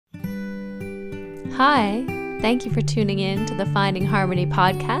Hi, thank you for tuning in to the Finding Harmony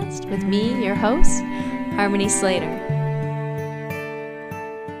podcast with me, your host, Harmony Slater.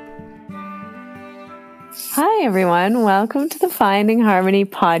 Hi, everyone. Welcome to the Finding Harmony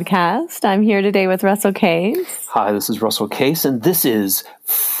podcast. I'm here today with Russell Case. Hi, this is Russell Case, and this is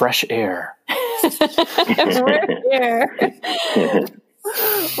Fresh Air. We're here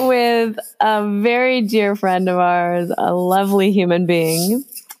with a very dear friend of ours, a lovely human being,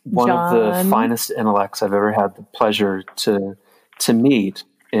 One John. of the finest intellects I've ever had the pleasure to meet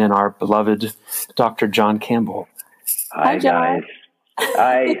in our beloved Dr. John Campbell. Hi, John.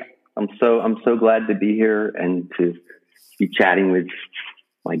 guys. I'm so glad to be here and to be chatting with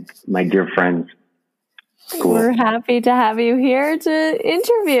my dear friends. Cool. We're happy to have you here to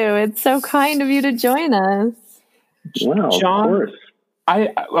interview. It's so kind of you to join us. Well, John, of course.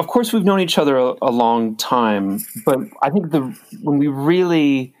 Of course, we've known each other a long time, but I think when we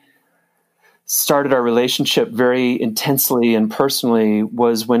really started our relationship very intensely and personally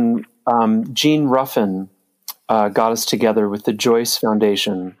was when Jean Ruffin got us together with the Joyce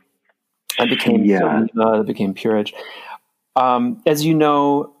Foundation. That became that became Peerage. As you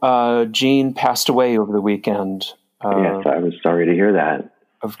know, Jean passed away over the weekend. Yes, I was sorry to hear that.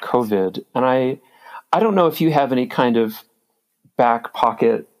 Of COVID. And I don't know if you have any kind of back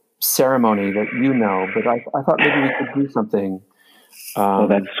pocket ceremony that you know, but I thought maybe we could do something. Oh,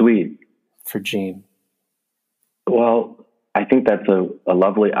 that's sweet. For Jean. Well, I think that's a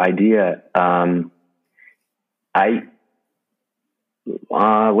lovely idea.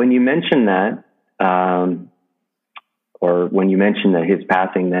 When you mentioned that, or when you mentioned that his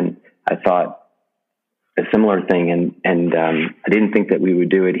passing, then I thought a similar thing, and I didn't think that we would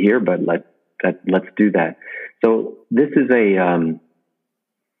do it here, but let's do that. So this is in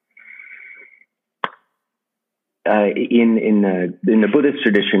the Buddhist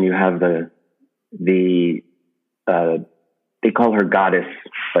tradition, you have they call her goddess,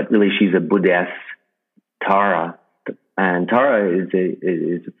 but really she's a Buddhess, Tara. And Tara is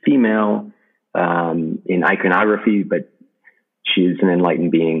a female in iconography, but she's an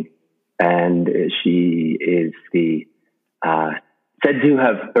enlightened being, and she is said to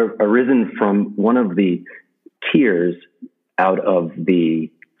have arisen from one of the tears out of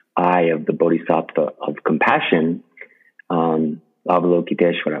the eye of the Bodhisattva of compassion,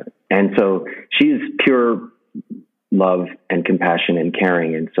 Avalokiteshvara. And so she is pure love and compassion and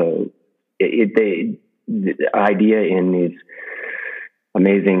caring, and so the idea in these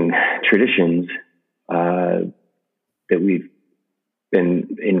amazing traditions that we've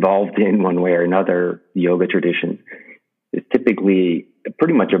been involved in one way or another, yoga traditions, is typically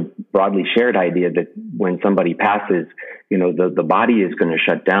pretty much a broadly shared idea that when somebody passes, the body is going to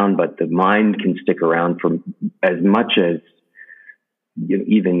shut down, but the mind can stick around for as much as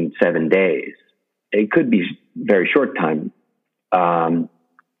even 7 days. It could be very short time.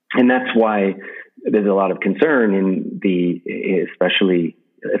 And that's why there's a lot of concern especially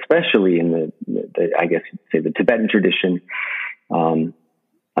in the I guess you'd say the Tibetan tradition. I'm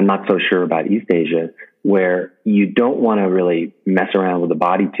not so sure about East Asia, where you don't want to really mess around with the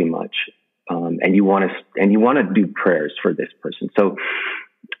body too much, and you want to do prayers for this person. So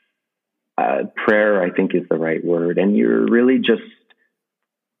prayer, I think, is the right word, and you're really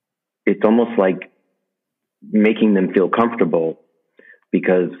it's almost like making them feel comfortable,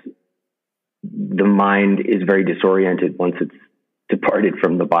 because the mind is very disoriented once it's departed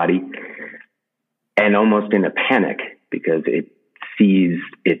from the body, and almost in a panic because it sees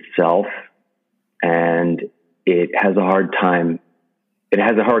itself and it has a hard time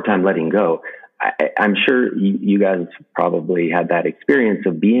letting go. I'm sure you guys probably had that experience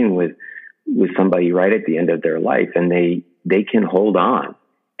of being with somebody right at the end of their life, and they can hold on,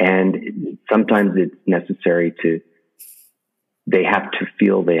 and sometimes it's necessary they have to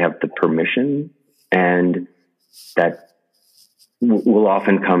feel they have the permission, and that will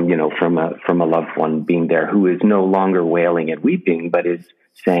often come, from a loved one being there who is no longer wailing and weeping, but is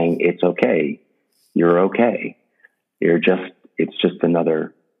saying, "It's okay. You're okay. It's just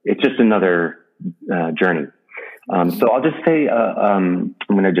another journey." So I'll just say, I'm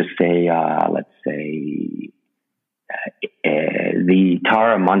going to just say, let's say, the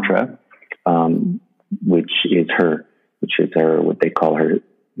Tara mantra, which is her, what they call her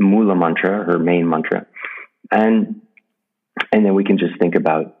Mula mantra, her main mantra. And then we can just think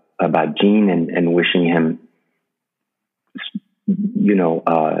about Jean and wishing him,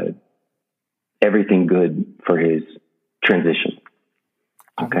 everything good for his transition.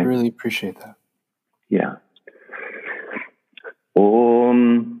 Okay. I really appreciate that. Yeah.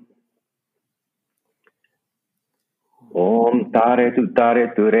 Om Tare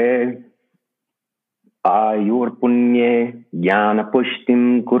tu re. Ayurpunye jnana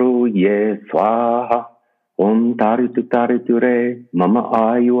pushtim kuru ye swaha. Om taritu taritu re mama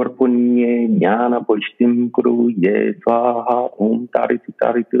ayurpunye jnana pushtim kuru ye swaha. Om taritu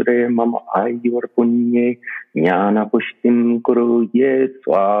taritu re mama ayurpunye jnana pushtim kuru ye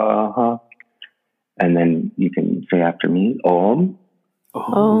swaha. And then you can say after me, Om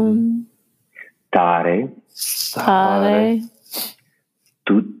Tare Tare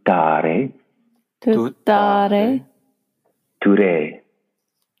Tuttare Tuttare Ture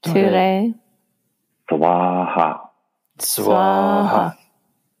Ture Swaha. Swaha.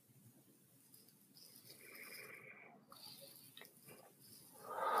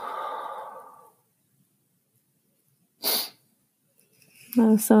 That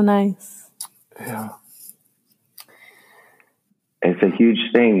was so nice. Yeah. It's a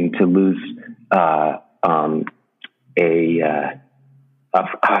huge thing to lose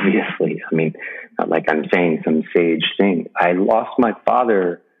obviously, I mean, not like I'm saying some sage thing. I lost my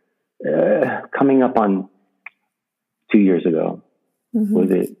father coming up on 2 years ago. Mm-hmm. Was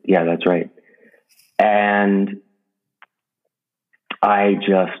it? Yeah, that's right. And I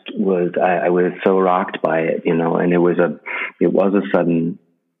just was, I was so rocked by it, you know, and it was a sudden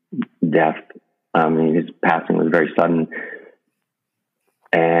death. I mean, his passing was very sudden.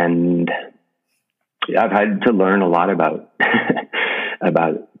 And I've had to learn a lot about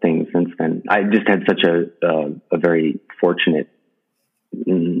about things since then. I just had such a very fortunate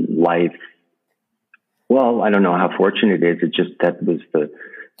life. Well, I don't know how fortunate it is. It just, that was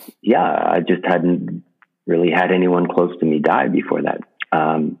I just hadn't really had anyone close to me die before that.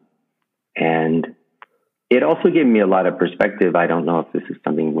 And it also gave me a lot of perspective. I don't know if this is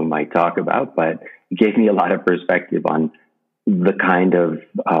something we might talk about, but it gave me a lot of perspective on the kind of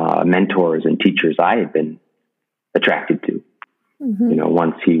mentors and teachers I had been attracted to, you know,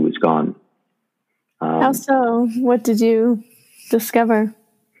 once he was gone. How so? What did you discover?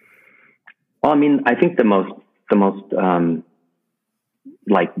 Well, I mean, I think the most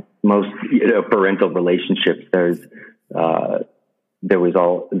like most, you know, parental relationships, there was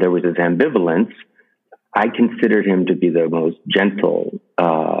this ambivalence. I considered him to be the most gentle,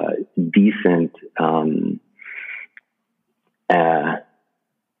 decent,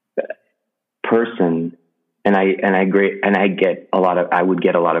 person, and I would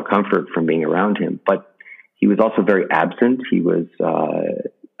get a lot of comfort from being around him. But he was also very absent. He was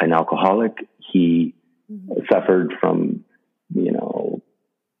an alcoholic. He suffered from, you know,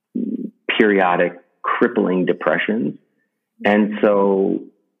 periodic crippling depressions, and so,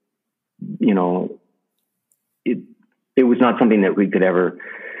 you know, it was not something that we could ever.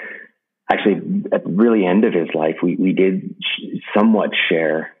 Actually, at the really end of his life, we did somewhat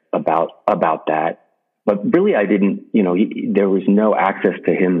share about that, but really I didn't, you know, there was no access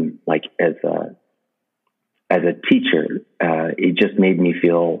to him like as a teacher. It just made me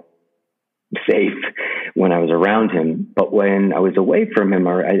feel safe when I was around him. But when I was away from him,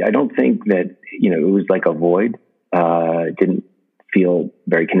 I don't think that, you know, it was like a void. Didn't feel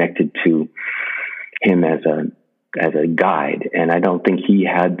very connected to him as a guide. And I don't think he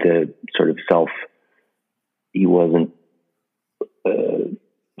had the sort of he wasn't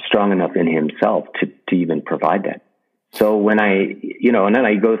strong enough in himself to even provide that. So when and then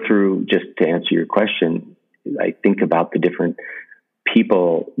I go through, just to answer your question, I think about the different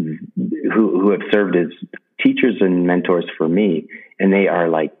people who have served as teachers and mentors for me, and they are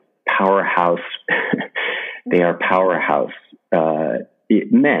like powerhouse, they are powerhouse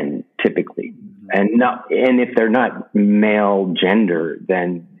men typically. And if they're not male gender,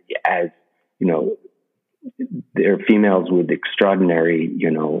 then, as you know, they're females with extraordinary,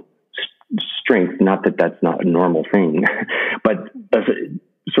 you know, strength. Not that that's not a normal thing, but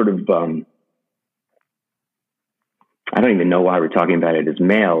sort of, I don't even know why we're talking about it as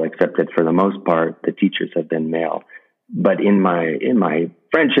male, except that for the most part, the teachers have been male. But in my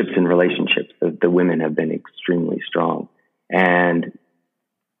friendships and relationships, the women have been extremely strong. And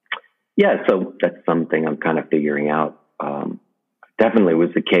yeah, so that's something I'm kind of figuring out. Definitely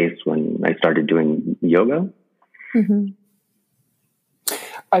was the case when I started doing yoga. Mm-hmm.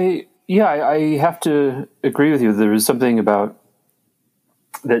 I have to agree with you. There was something about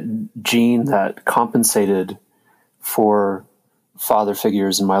that gene that compensated for father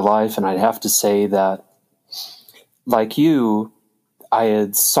figures in my life. And I'd have to say that, like you, I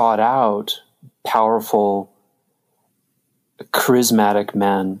had sought out powerful, charismatic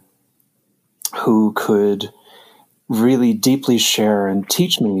men who could really deeply share and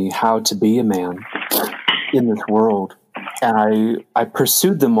teach me how to be a man in this world. And I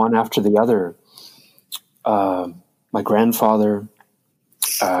pursued them one after the other. My grandfather,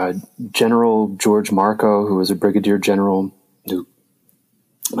 General George Marco, who was a brigadier general who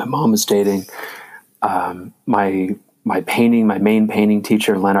my mom was dating, my main painting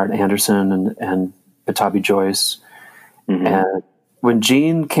teacher, Leonard Anderson and Batabi Joyce. Mm-hmm. And when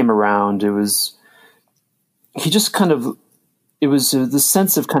Gene came around, it was the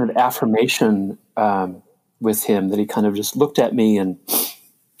sense of kind of affirmation with him, that he kind of just looked at me and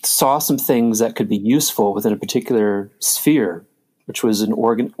saw some things that could be useful within a particular sphere, which was an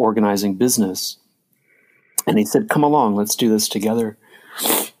organizing business. And he said, "Come along, let's do this together."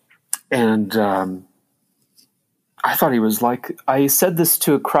 And I thought he was like, I said this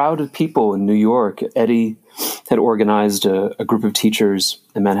to a crowd of people in New York. Eddie had organized a group of teachers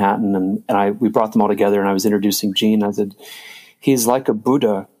in Manhattan, and we brought them all together, and I was introducing Gene. I said, "He's like a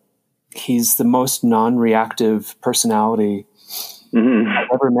Buddha. He's the most non-reactive personality I've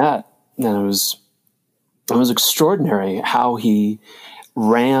ever met." And it was extraordinary how he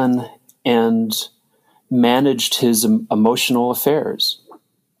ran and managed his emotional affairs.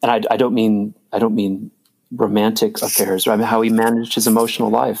 And I don't mean romantic affairs, right? I mean, how he managed his emotional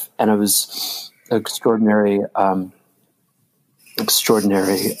life. And it was extraordinary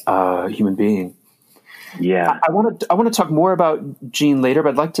human being. Yeah. I want to talk more about Gene later, but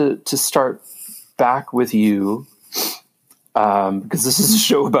I'd like to start back with you, because this is a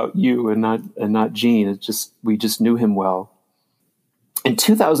show about you and not Gene. We just knew him well. In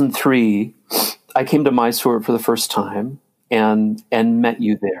 2003, I came to Mysore for the first time and met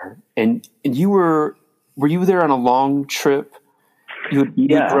you there. And were you there on a long trip? You'd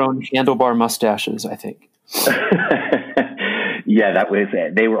grown handlebar mustaches, I think. Yeah, that was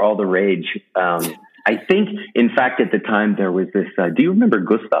it. They were all the rage. I think, in fact, at the time there was this. Do you remember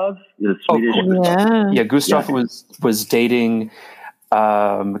Gustav, the Swedish? Yeah. Gustav was dating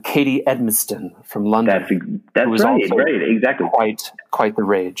Katie Edmiston from London. That's right. Right, exactly. Quite the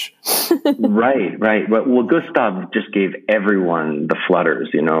rage. Right. Well, Gustav just gave everyone the flutters,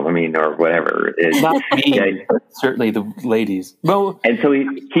 or whatever. Not me, but certainly the ladies. Well, and so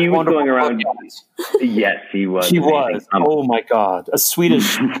he was going around. Yes, he was. She was. Oh my God, a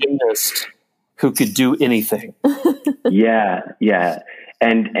Swedish gymnast who could do anything. Yeah.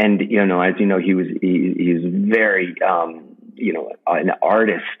 And as you know, he's very an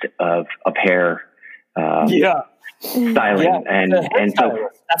artist of hair styling, and so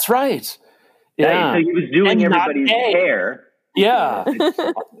that's right. Yeah, so he was doing everybody's hair. Yeah.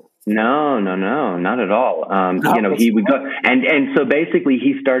 No, not at all. He would go, and so basically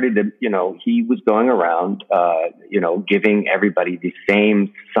he started to, he was going around, giving everybody the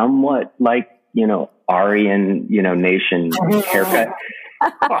same, somewhat like, Aryan, nation haircut.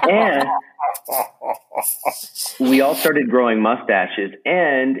 And we all started growing mustaches,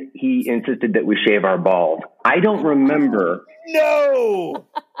 and he insisted that we shave our balls. I don't remember. No.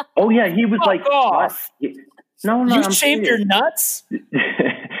 Oh yeah, he was like, off. What? No, you shaved your nuts?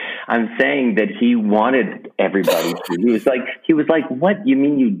 I'm saying that he wanted everybody to. He was like, what? You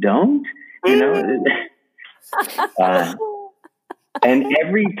mean you don't? And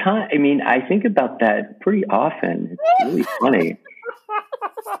every time, I think about that pretty often. It's really funny.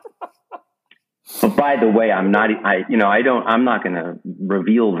 But by the way, I'm not going to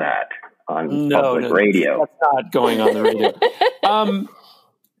reveal that on public radio. That's not going on the radio.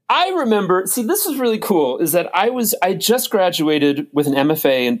 I remember, this is really cool, is that I just graduated with an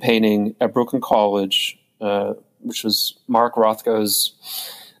MFA in painting at Brooklyn College, which was Mark Rothko's,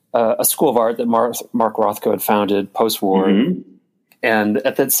 a school of art that Mark Rothko had founded post-war. Mm-hmm. And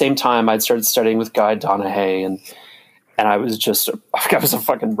at that same time, I'd started studying with Guy Donahue, and I was a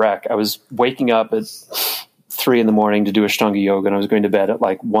fucking wreck. I was waking up at 3 a.m. to do Ashtanga yoga, and I was going to bed at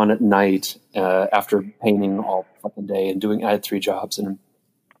 1 p.m. After painting all fucking day and I had 3 jobs. And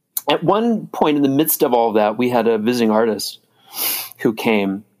at one point in the midst of all of that, we had a visiting artist who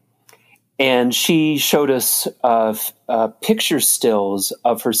came, and she showed us picture stills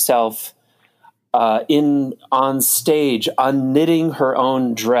of herself on stage, unknitting her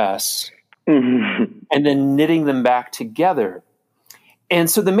own dress, mm-hmm. and then knitting them back together. And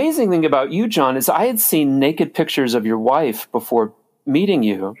so the amazing thing about you, John, is I had seen naked pictures of your wife before meeting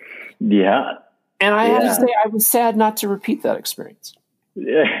you. Yeah. And I had to say, I was sad not to repeat that experience.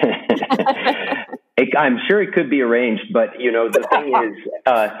 I'm sure it could be arranged, but the thing is,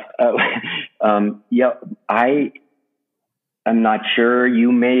 I'm not sure.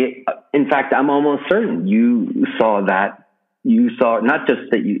 You may, in fact, I'm almost certain you saw that. You saw not just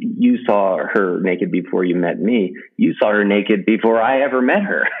that you saw her naked before you met me. You saw her naked before I ever met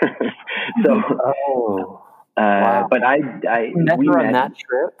her. So, wow. But we met her on that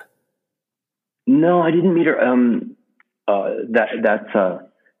trip. No, I didn't meet her. but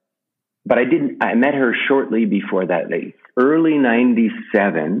I met her shortly before that, like early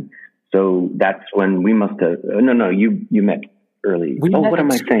 97. So that's when we must have, no, you met early. What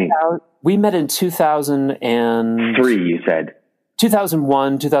am I saying? We met in 2003, you said.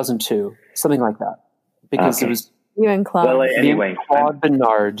 2001, 2002, something like that. Because it was... You and Claude. Well, anyway. Claude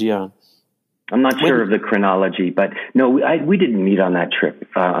Bernard, yeah. I'm not sure of the chronology, but no, we didn't meet on that trip.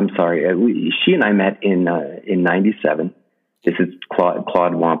 I'm sorry. She and I met in 97. This is Claude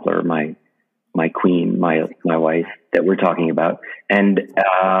Wampler, my queen, my wife that we're talking about. And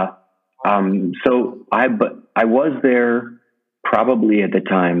so I was there probably at the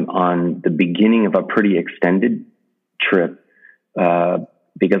time on the beginning of a pretty extended trip,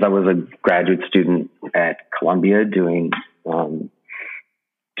 because I was a graduate student at Columbia doing a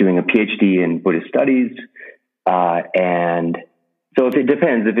PhD in Buddhist studies. And so it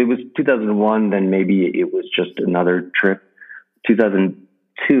depends. If it was 2001, then maybe it was just another trip.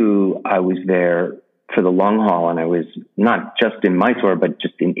 2002, I was there for the long haul, and I was not just in Mysore, but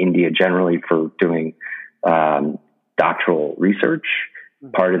just in India generally for doing doctoral research.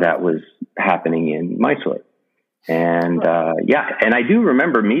 Part of that was happening in Mysore. And and I do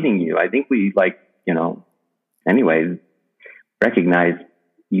remember meeting you. I think we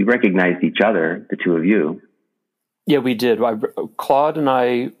recognized each other, the two of you. Yeah, we did. Claude and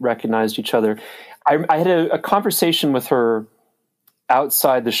I recognized each other. I had a conversation with her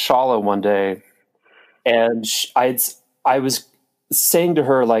outside the Shala one day, and I was saying to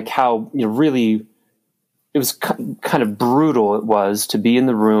her like how really it was kind of brutal it was to be in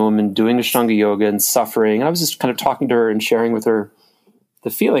the room and doing Ashtanga yoga and suffering. And I was just kind of talking to her and sharing with her the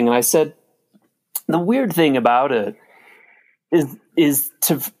feeling. And I said, the weird thing about it is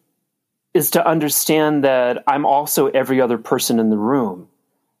to understand that I'm also every other person in the room.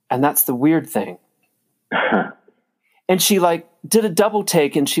 And that's the weird thing. And she did a double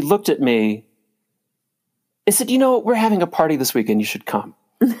take and she looked at me. I said, we're having a party this weekend. You should come.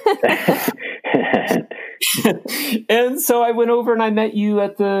 And so I went over and I met you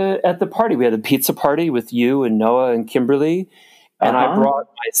at the party. We had a pizza party with you and Noah and Kimberly. And I brought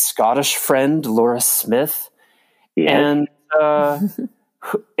my Scottish friend, Laura Smith. Yes.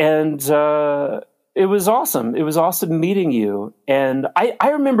 And it was awesome. It was awesome meeting you. And I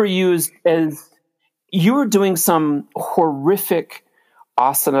remember you as you were doing some horrific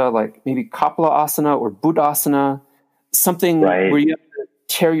asana, like maybe Kapala asana or Buddhasana, something where you have to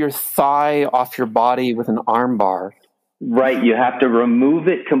tear your thigh off your body with an arm bar. Right. You have to remove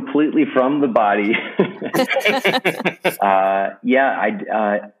it completely from the body.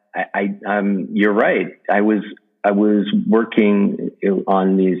 You're right. I was working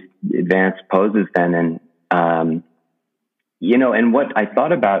on these advanced poses then, and and what I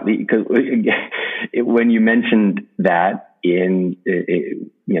thought about, because when you mentioned that in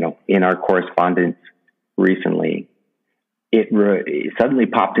our correspondence recently, it suddenly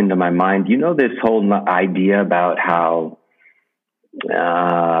popped into my mind. This whole idea about how,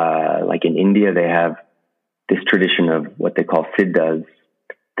 like in India, they have this tradition of what they call siddhas,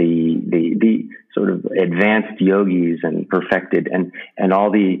 the sort of advanced yogis and perfected and all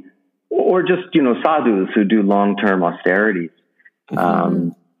the, or just, sadhus who do long-term austerities.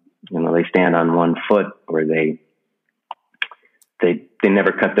 They stand on one foot, or they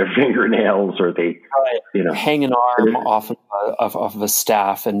never cut their fingernails, or they, hang an arm off of a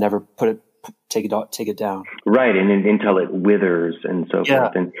staff and never take it down. Right. And until it withers and so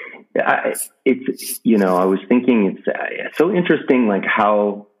forth. And I was thinking it's so interesting, like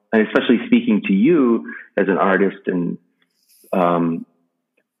how, and especially speaking to you as an artist, and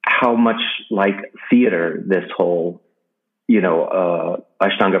how much like theater this whole,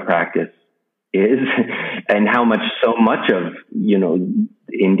 Ashtanga practice is, and how much so much of,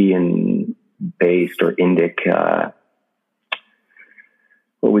 Indian based or Indic,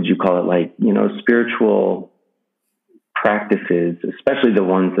 what would you call it? Like, spiritual practices, especially the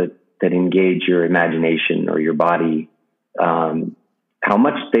ones that engage your imagination or your body, how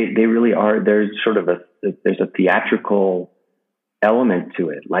much they really are. There's sort of there's a theatrical element to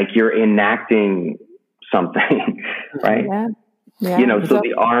it. Like you're enacting something, right? Yeah. Yeah. So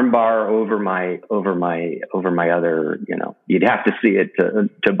the arm bar over my other, you'd have to see it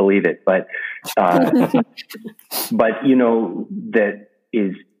to believe it. But, but, that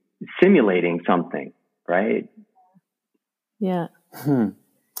is simulating something, right? Yeah.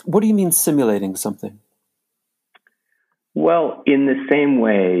 What do you mean simulating something? Well, in the same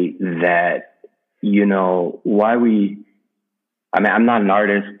way that, I'm not an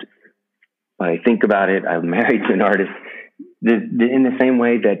artist, but I think about it. I'm married to an artist. In the same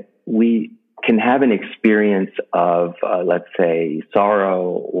way that we can have an experience of, let's say, sorrow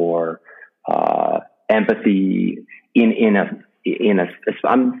or empathy in a.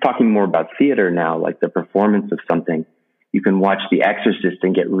 I'm talking more about theater now, like the performance of something. You can watch The Exorcist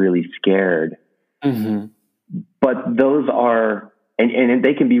and get really scared, but those are, and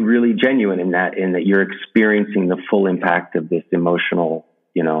they can be really genuine in that you're experiencing the full impact of this emotional,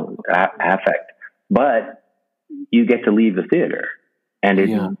 affect. But you get to leave the theater, and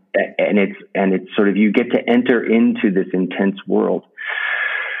it's sort of, you get to enter into this intense world,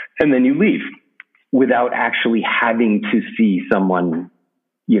 and then you leave without actually having to see someone,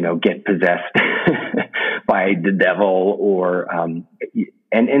 get possessed by the devil or,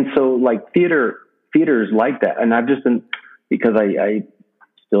 and so like theater is like that. And I've just been, because I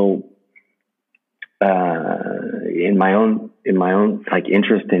still, in my own like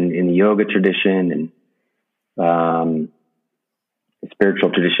interest in the yoga tradition and,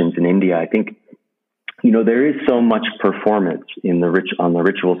 spiritual traditions in India, I think, there is so much performance on the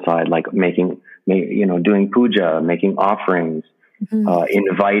ritual side, like doing puja, making offerings,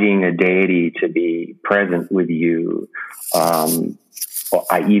 inviting a deity to be present with you,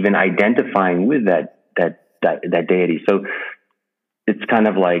 even identifying with that deity. So it's kind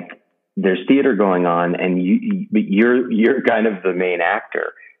of like there's theater going on, and you're kind of the main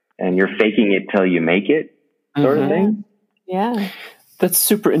actor, and you're faking it till you make it, sort of thing. Yeah. That's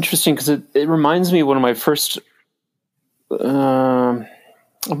super interesting, because it reminds me of one of my first, I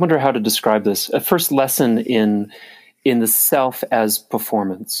wonder how to describe this, a first lesson in the self as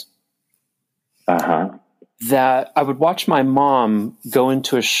performance. That I would watch my mom go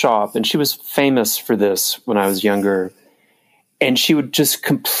into a shop, and she was famous for this when I was younger, and she would just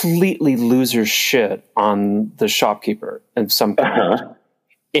completely lose her shit on the shopkeeper and some point.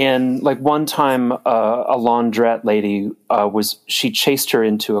 And like one time, a laundrette lady she chased her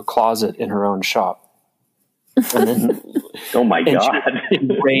into a closet in her own shop, and then oh my God, she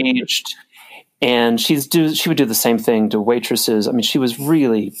was enraged. And she would do the same thing to waitresses. I mean, she was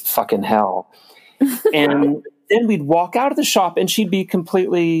really fucking hell. And then we'd walk out of the shop, and she'd be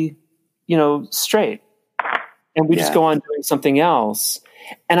completely, straight, and we'd just go on doing something else.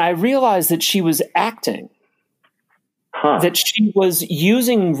 And I realized that she was acting. That she was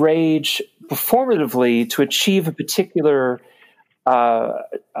using rage performatively to achieve a particular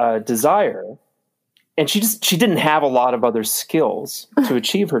desire, and she didn't have a lot of other skills to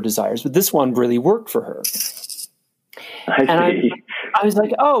achieve her desires, but this one really worked for her. I was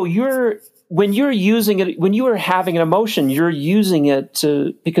like, oh, when you're using it, when you are having an emotion, you're using it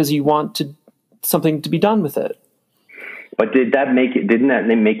because you want something to be done with it. But didn't that make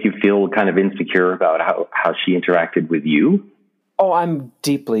you feel kind of insecure about how she interacted with you? Oh, I'm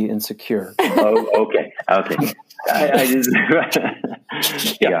deeply insecure. Oh, okay. I just,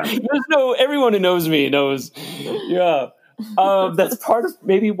 yeah. Everyone who knows me knows. Yeah. That's part of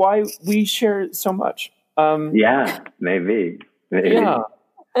maybe why we share so much. Maybe. Yeah.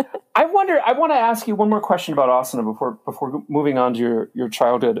 I want to ask you one more question about asana before moving on to your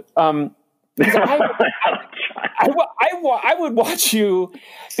childhood. I would watch you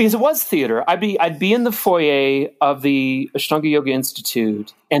because it was theater. I'd be in the foyer of the Ashtanga Yoga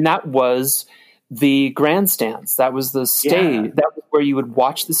Institute, and that was the grandstands. That was the stage. Yeah. That was where you would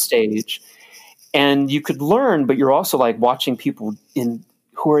watch the stage, and you could learn. But you're also like watching people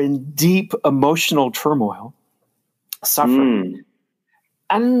who are in deep emotional turmoil, suffering.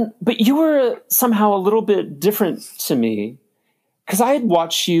 But you were somehow a little bit different to me, because I had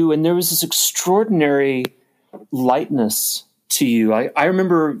watched you, and there was this extraordinary lightness to you. I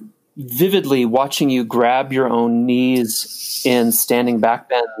remember vividly watching you grab your own knees in standing back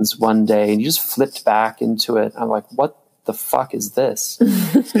bends one day, and you just flipped back into it. I'm like, what the fuck is this?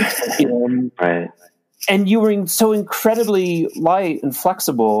 Right. And you were so incredibly light and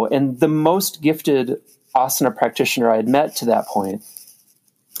flexible, and the most gifted asana practitioner I had met to that point.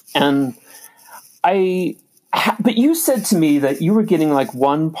 And but you said to me that you were getting like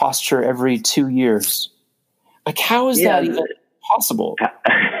one posture every 2 years. Like, how is that even possible?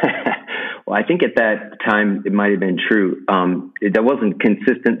 Well, I think at that time it might have been true. That wasn't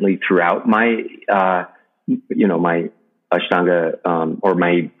consistently throughout my, my Ashtanga, or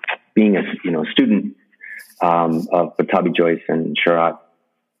my being a, student of Pattabhi Jois and Sharat.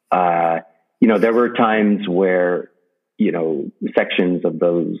 There were times where, sections of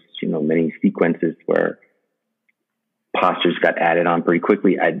those, many sequences where postures got added on pretty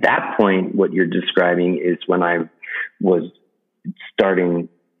quickly. At that point, what you're describing is when I was starting,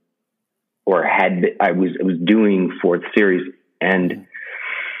 or I was doing fourth series, and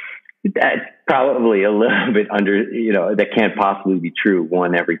That's probably a little bit under, that can't possibly be true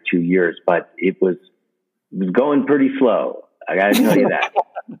 1 every 2 years, but it was going pretty slow. I got to tell you that.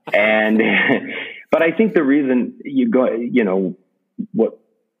 And, but I think the reason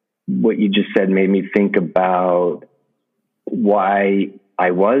what you just said made me think about why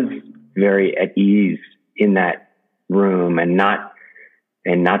I was very at ease in that room and not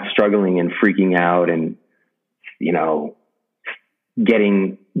struggling and freaking out and,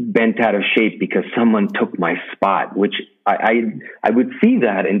 getting bent out of shape because someone took my spot, which I would see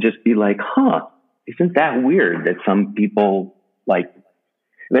that and just be like, isn't that weird that some people like,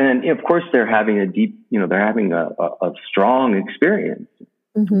 then of course they're having a deep, they're having a strong experience.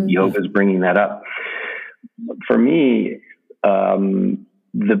 Mm-hmm. Yoga's bringing that up. For me, I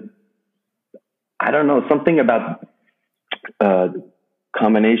don't know, something about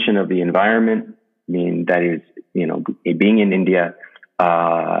combination of the environment, that is, being in India,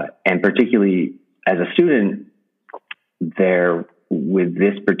 and particularly as a student there with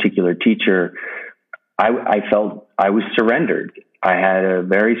this particular teacher, I felt I was surrendered. I had a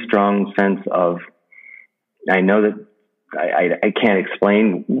very strong sense of, I know that I can't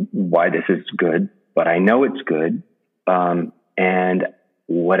explain why this is good, but I know it's good. And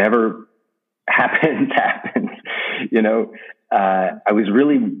whatever happens. I was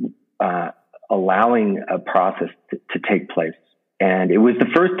really allowing a process to take place. And it was the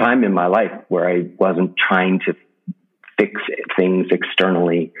first time in my life where I wasn't trying to fix things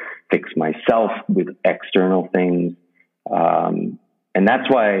externally, fix myself with external things. And that's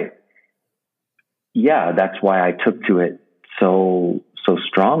why I took to it so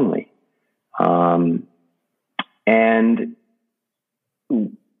strongly.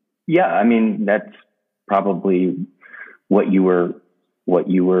 That's probably what you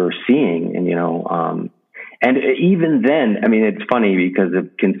were seeing. And even then, it's funny because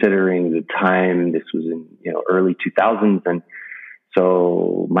of considering the time, this was in, early 2000s. And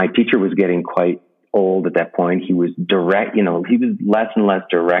so my teacher was getting quite old at that point. He was direct, he was less and less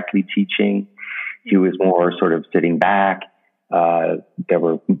directly teaching. He was more sort of sitting back. There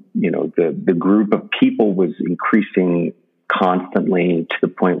were, the group of people was increasing constantly to the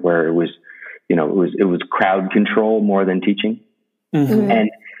point where it was, it was crowd control more than teaching. Mm-hmm. And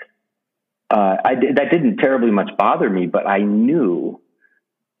that didn't terribly much bother me, but I knew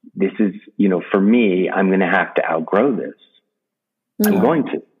this is, for me, I'm going to have to outgrow this. Mm-hmm. I'm going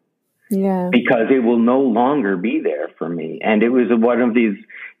to. Yeah. Because it will no longer be there for me. And it was one of these,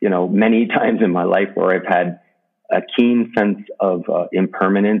 many times in my life where I've had a keen sense of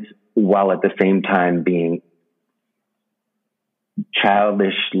impermanence while at the same time being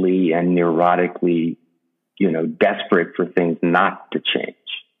childishly and neurotically, desperate for things not to change.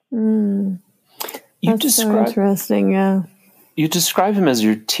 Mm. That's so interesting. Yeah. You describe him as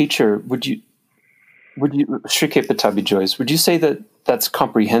your teacher. Would you Shrike Patabi Joyce, would you say that that's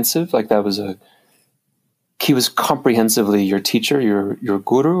comprehensive? Like he was comprehensively your teacher, your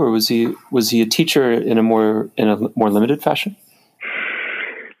guru, or was he a teacher in a more limited fashion?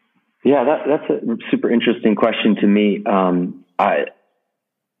 Yeah, that's a super interesting question to me.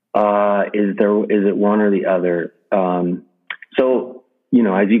 Is it one or the other? So,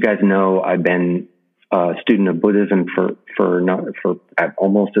 as you guys know, I've been a student of Buddhism for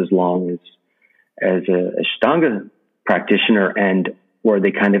almost as long as a Ashtanga practitioner, and where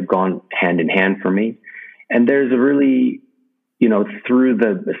they kind of gone hand in hand for me. And there's a really, through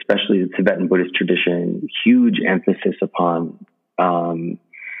especially the Tibetan Buddhist tradition, huge emphasis upon,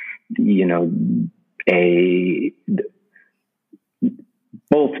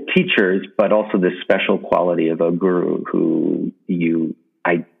 both teachers, but also the special quality of a guru who you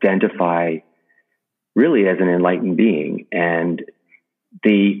identify really as an enlightened being. And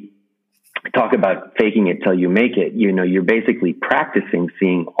talk about faking it till you make it. You're basically practicing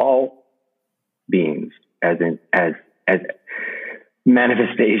seeing all beings as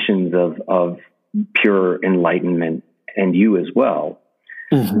manifestations of pure enlightenment, and you as well.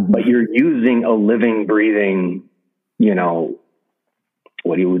 Mm-hmm. But you're using a living, breathing,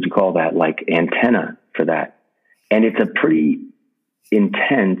 what would you call that? Like antenna for that. And it's a pretty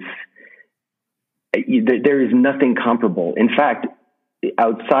intense, there is nothing comparable. In fact,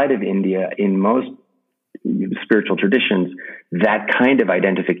 outside of India, in most spiritual traditions, that kind of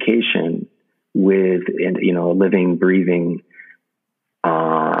identification with, a living, breathing,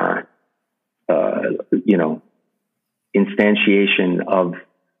 instantiation of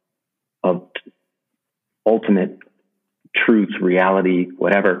ultimate truth, reality,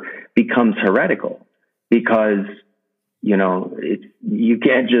 whatever, becomes heretical because, you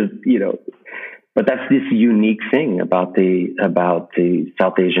can't just, but that's this unique thing about the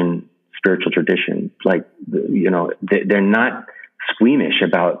South Asian spiritual traditions. Like, they're not squeamish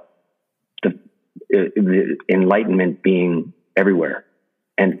about the enlightenment being everywhere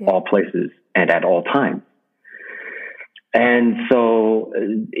and all places and at all times. And so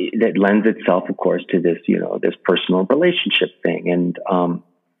that lends itself, of course, to this, this personal relationship thing. And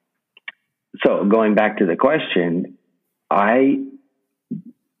so going back to the question, I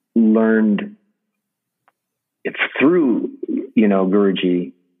learned through,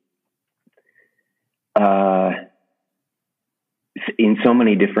 Guruji, in so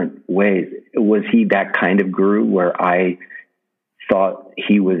many different ways. Was he that kind of guru where I thought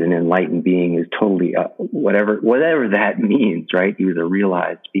he was an enlightened being? Is totally whatever that means, right? He was a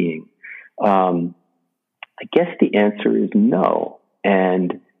realized being. I guess the answer is no.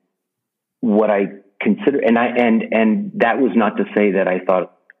 And what I consider, and that was not to say that I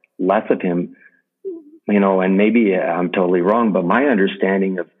thought less of him, and maybe I'm totally wrong, but my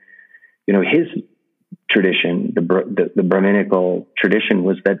understanding of, his tradition, the Brahminical tradition,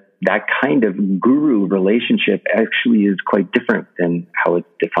 was that kind of guru relationship actually is quite different than how it's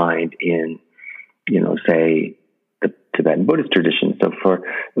defined in, say, the Tibetan Buddhist tradition. So for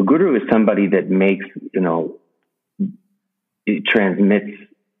a guru is somebody that makes, it transmits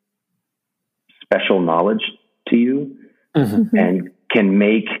special knowledge to you, mm-hmm. and can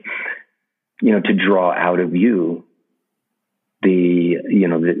make, to draw out of you the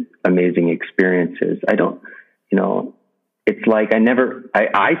amazing experiences. I don't, it's like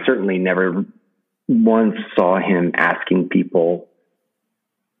I certainly never once saw him asking people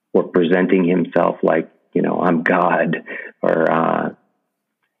or presenting himself like, I'm God, or,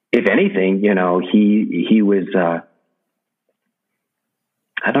 if anything, he was,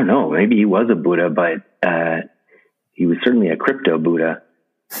 I don't know, maybe he was a Buddha, but, he was certainly a crypto Buddha.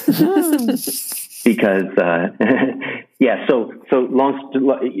 Because, I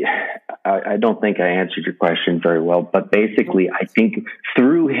don't think I answered your question very well, but basically I think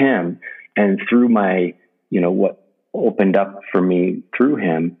through him and through my, what opened up for me through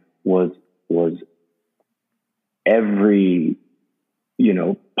him was every,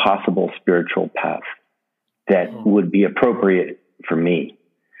 possible spiritual path that would be appropriate for me.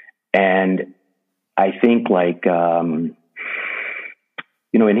 And I think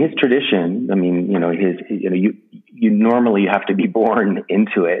in his tradition, I mean, you normally have to be born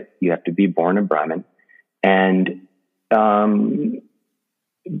into it. You have to be born a Brahmin. And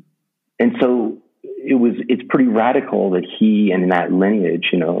so it's pretty radical that he and that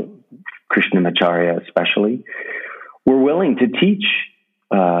lineage, Krishnamacharya especially, were willing to teach,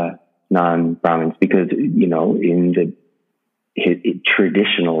 non-Brahmins because,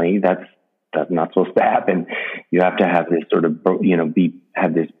 traditionally that's not supposed to happen. You have to have this sort of,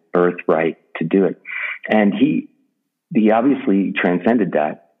 have this birthright to do it. And he obviously transcended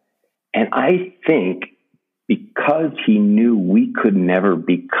that. And I think because he knew we could never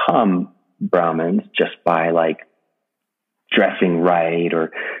become Brahmins just by dressing right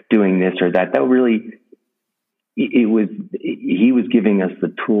or doing this or that, he was giving us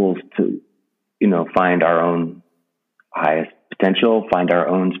the tools to, find our own highest potential, find our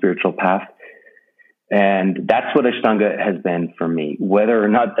own spiritual path. And that's what Ashtanga has been for me. Whether or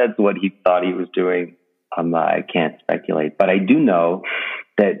not that's what he thought he was doing, I can't speculate. But I do know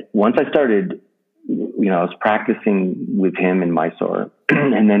that once I started, I was practicing with him in Mysore,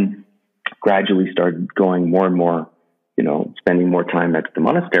 and then gradually started going more and more, spending more time at the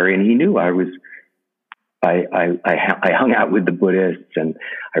monastery. And he knew I hung out with the Buddhists, and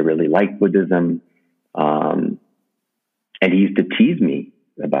I really liked Buddhism. And he used to tease me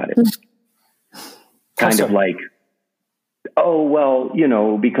about it. Kind of like, oh, well,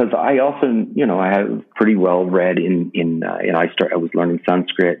 because I also, I have pretty well read I was learning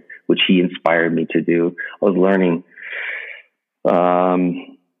Sanskrit, which he inspired me to do. I was learning,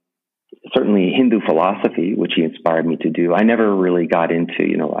 certainly Hindu philosophy, which he inspired me to do. I never really got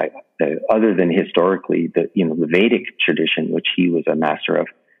into, other than historically the Vedic tradition, which he was a master of.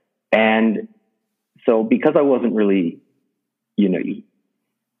 And so because I wasn't really,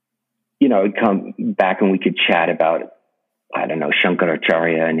 I'd come back and we could chat about, I don't know,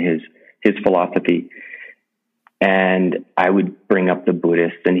 Shankaracharya and his philosophy. And I would bring up the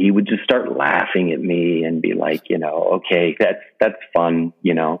Buddhists, and he would just start laughing at me and be like, okay, that's fun.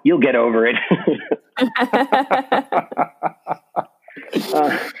 You'll get over it.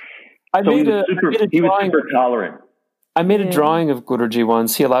 He was super tolerant. I made a drawing of Guruji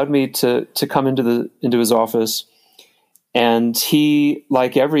once. He allowed me to come into his office. And he,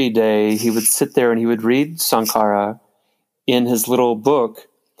 like every day, he would sit there and he would read Sankara in his little book.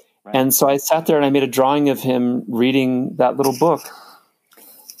 Right. And so I sat there and I made a drawing of him reading that little book.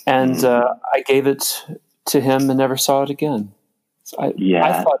 And I gave it to him and never saw it again. So I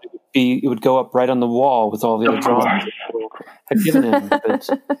thought it would go up right on the wall with all the other drawings people had given him, but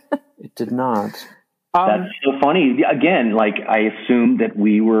it did not. That's so funny. Again, like I assumed that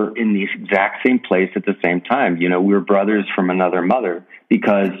we were in the exact same place at the same time. We were brothers from another mother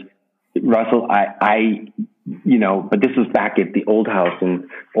because Russell, but this was back at the old house in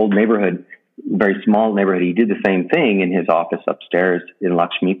old neighborhood, very small neighborhood. He did the same thing in his office upstairs in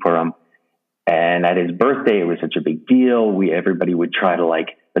Lakshmipuram. And at his birthday, it was such a big deal. Everybody would try to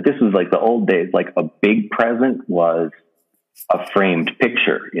but this was like the old days, like a big present was a framed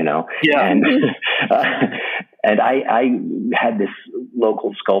picture, Yeah. And I had this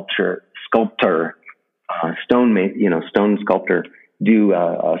local sculptor, stone sculptor do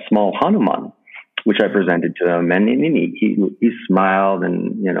a small Hanuman, which I presented to him, and he smiled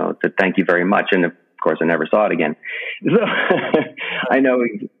and, said, thank you very much. And of course I never saw it again. So I know.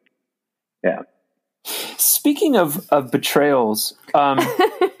 Yeah. Speaking of betrayals,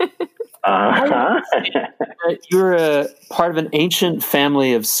 you're a part of an ancient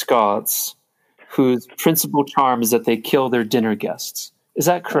family of Scots whose principal charm is that they kill their dinner guests. Is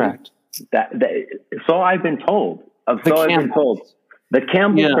that correct? So I've been told. The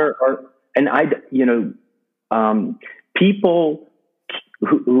Campbells are, and people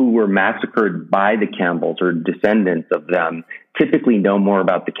who were massacred by the Campbells or descendants of them typically know more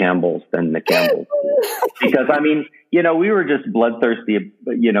about the Campbells than the Campbells. Because, we were just bloodthirsty,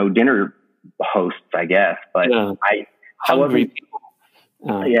 dinner hosts, I guess. But I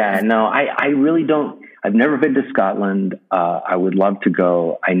really don't. I've never been to Scotland. I would love to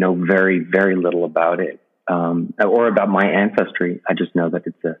go. I know very, very little about it, or about my ancestry. I just know that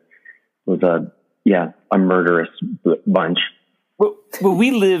it was a murderous bunch. Well,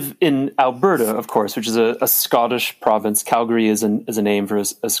 we live in Alberta, of course, which is a Scottish province. Calgary is a name for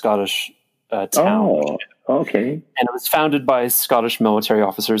a Scottish town. Oh, okay. And it was founded by Scottish military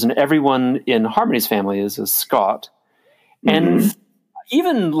officers, and everyone in Harmony's family is a Scot. And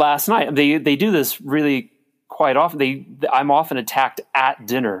even last night, they do this really quite often. I'm often attacked at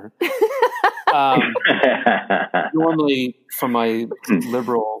dinner. Normally from my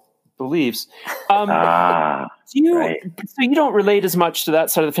liberal beliefs. So you don't relate as much to that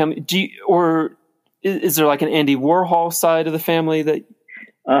side of the family? Or is there like an Andy Warhol side of the family that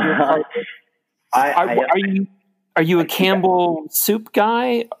you're part of? Are you a Campbell soup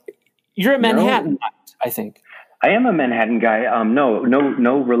guy? You're a Manhattan guy, I think. I am a Manhattan guy. No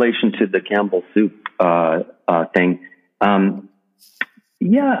relation to the Campbell soup thing. I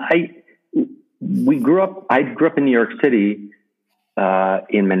grew up in New York City,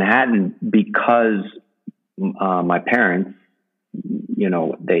 in Manhattan, because my parents,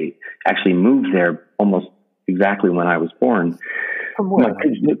 they actually moved there almost exactly when I was born. From where? Let's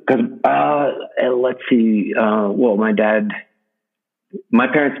see. My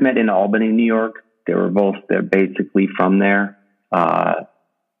parents met in Albany, New York. They're basically from there.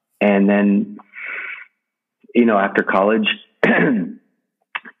 And then, after college, and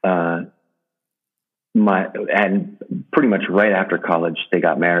pretty much right after college, they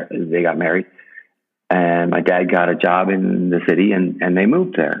got married, and my dad got a job in the city, and they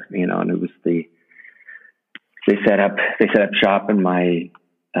moved there, and it was they set up shop in I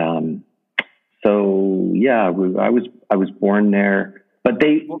was born there, but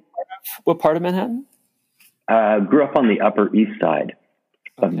what part of Manhattan? Grew up on the Upper East Side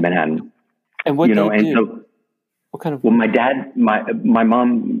of Manhattan. And what do? So, what kind of? Well, my dad, my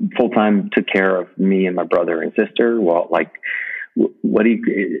mom full time took care of me and my brother and sister. Well,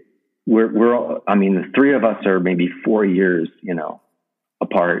 we're all, the three of us are maybe 4 years,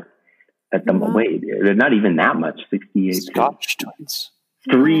 apart at the wait. They're not even that much. 68 Scotch twins.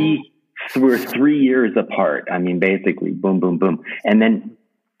 We're 3 years apart. Basically, boom, boom, boom. And then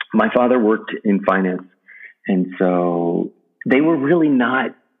my father worked in finance, and so they were really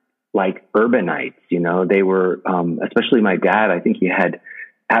not like urbanites, they were, especially my dad, I think he had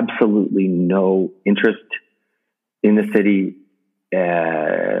absolutely no interest in the city.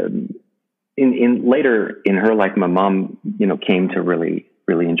 In later in her life, my mom, came to really,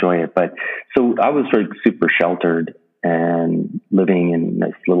 really enjoy it. But so I was like super sheltered and living in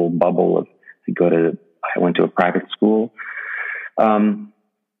this little bubble I went to a private school.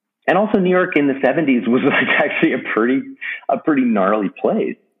 And also New York in the 70s was actually a pretty gnarly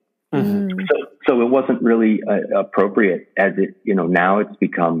place. Mm-hmm. So it wasn't really appropriate as it, now it's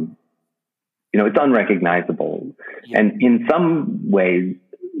become, it's unrecognizable. Yeah. And in some ways,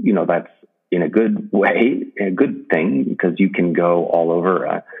 that's in a good way, a good thing, because you can go all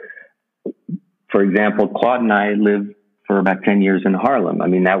over. For example, Claude and I live for about 10 years in Harlem. I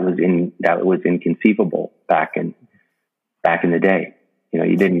mean, that was inconceivable back in the day.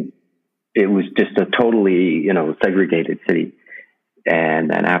 It was just a totally, segregated city. And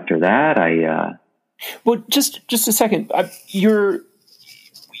then after that, well, just a second.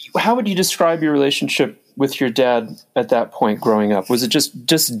 How would you describe your relationship with your dad at that point growing up? Was it just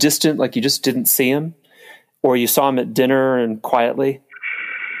distant, like you just didn't see him, or you saw him at dinner and quietly?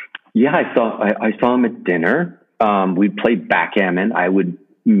 Yeah, I saw him at dinner. We'd play backgammon. I would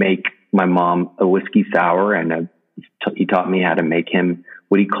make my mom a whiskey sour, and he taught me how to make him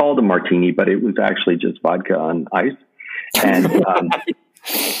what he called a martini, but it was actually just vodka on ice. And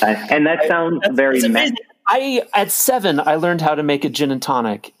and that sounds very. At 7, I learned how to make a gin and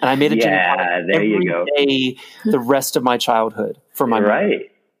tonic, and I made a gin and tonic every day the rest of my childhood for my mom.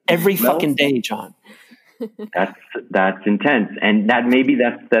 Every fucking day, John. That's intense, and that's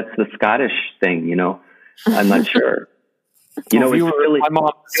the Scottish thing, I'm not sure. It's really my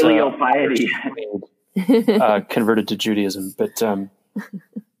mom's filial piety. Converted to Judaism, but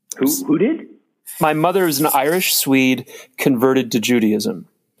who did? My mother is an Irish Swede converted to Judaism.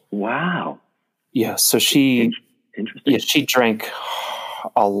 Wow. Yeah, so she interesting. Yeah, she drank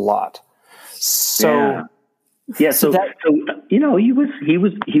a lot. So he was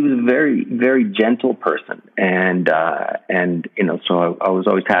a very, very gentle person, and so I was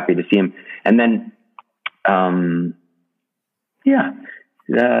always happy to see him. And then kind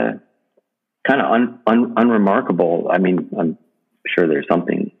of unremarkable. I mean, I'm sure there's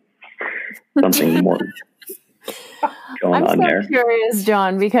something more going on there. I'm so curious,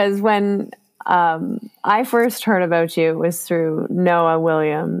 John, because when I first heard about you, it was through Noah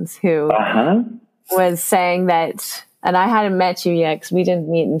Williams, who was saying that, and I hadn't met you yet because we didn't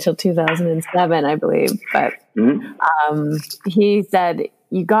meet until 2007, I believe, but he said,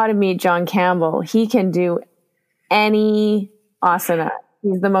 you got to meet John Campbell. He can do any asana.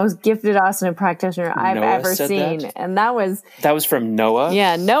 He's the most gifted asana practitioner I've ever seen. That? And that was from Noah?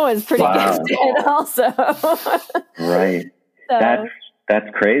 Yeah, Noah's pretty gifted also. Right. So, that's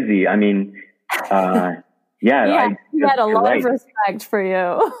crazy. I mean, he had a lot of respect for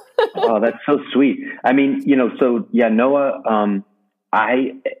you. Oh, that's so sweet. I mean, Noah,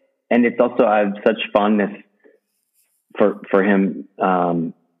 and it's also, I have such fondness for him,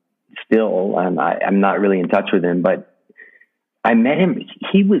 still. I'm not really in touch with him, but I met him.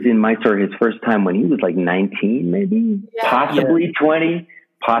 He was in Mysore his first time when he was like 19, maybe, possibly 20,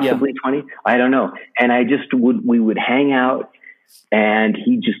 20. I don't know. And we would hang out, and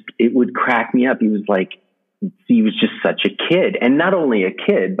it would crack me up. He was just such a kid, and not only a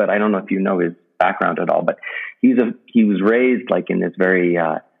kid, but I don't know if you know his background at all, but he was raised like in this very,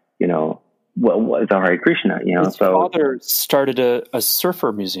 it's a Hare Krishna, His father started a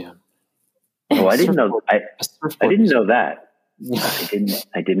surfer museum. Oh, I didn't know. I didn't know that.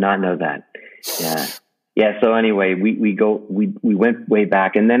 I did not know that. Yeah. Yeah. So anyway, we went way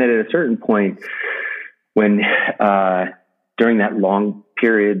back. And then at a certain point when, during that long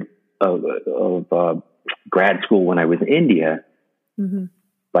period of grad school, when I was in India,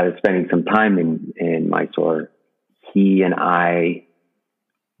 but I was spending some time in Mysore, he and I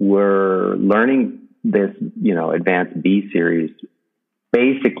were learning this, advanced B series,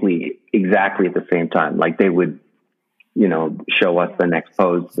 basically exactly at the same time. Like they would, show us the next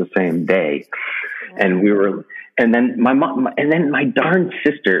pose the same day. And then my mom, and then my darn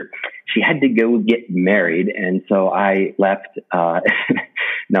sister, she had to go get married. And so I left, I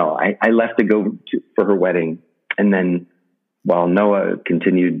left to go for her wedding. And then while Noah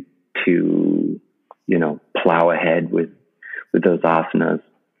continued to, plow ahead with those asanas.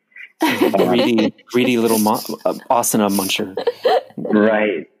 Greedy little asana muncher.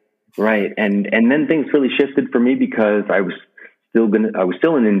 Right. And then things really shifted for me because I was still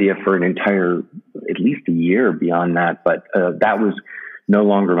in India for an entire, at least a year beyond that. But that was no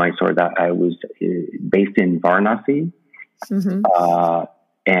longer Mysore. That I was based in Varanasi,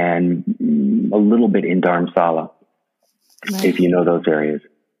 and a little bit in Dharamsala, if you know those areas.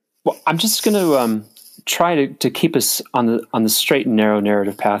 Well, I'm just going to try to keep us on the straight and narrow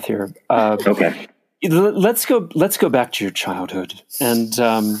narrative path here. Okay. Let's go back to your childhood, and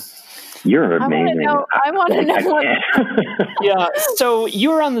you're amazing. I want to know. Yeah. So you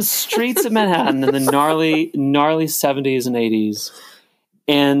were on the streets of Manhattan in the gnarly 70s and 80s,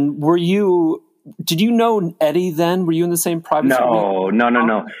 and did you know Eddie then? Were you in the same private school?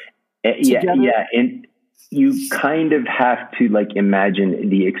 No. Yeah. And you kind of have to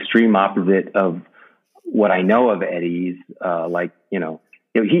imagine the extreme opposite of what I know of Eddie's. He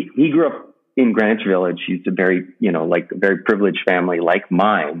grew up in Greenwich Village. He's a very, very privileged family like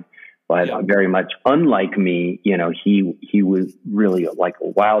mine. but very much unlike me. He was really like a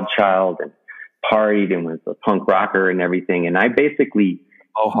wild child and partied and was a punk rocker and everything. And I basically,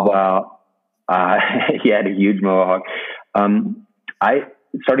 he had a huge mohawk.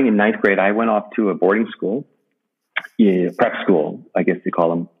 Starting in ninth grade, I went off to a boarding school, prep school, I guess they call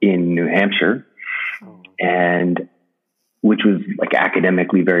them, in New Hampshire, and which was like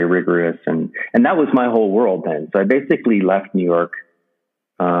academically very rigorous. And that was my whole world then. So I basically left New York,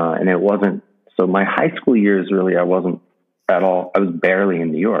 and it wasn't, so my high school years, really, I wasn't at all, I was barely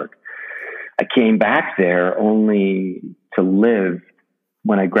in New York. I came back there only to live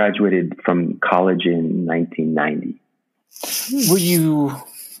when I graduated from college in 1990.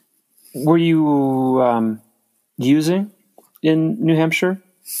 Were you using in New Hampshire?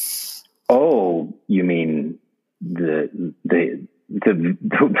 Oh, you mean the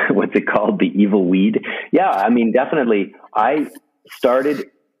what's it called? The evil weed? Yeah, I mean, definitely. I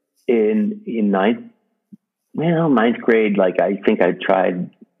started in ninth grade. Like, I think I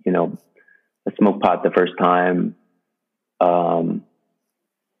tried, a smoke pot the first time.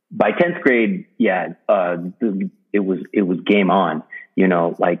 By 10th grade, it was game on.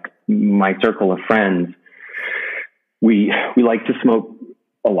 Like my circle of friends, we like to smoke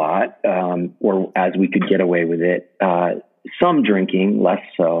a lot, or as we could get away with it. Some drinking, less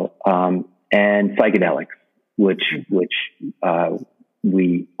so, and psychedelics, which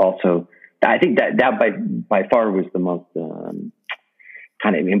we also. I think that by far was the most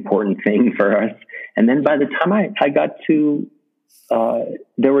kind of important thing for us. And then by the time I got to,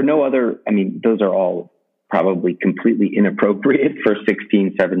 there were no other. I mean, those are all probably completely inappropriate for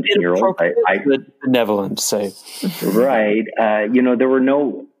 16, 17-year-olds. Benevolent, say. Right. There were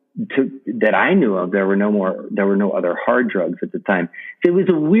that I knew of, there were no other hard drugs at the time. It was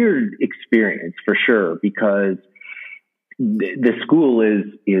a weird experience for sure, because the school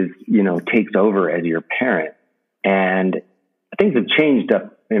takes over as your parent, and things have changed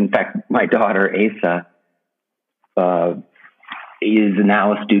up. In fact, my daughter, Asa, is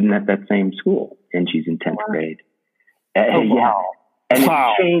now a student at that same school, and she's in 10th grade. Wow. And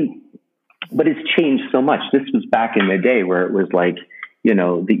it's changed, but it's changed so much. This was back in the day where it was like,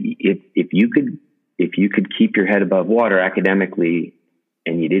 if you could keep your head above water academically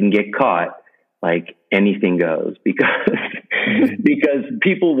and you didn't get caught, like anything goes, because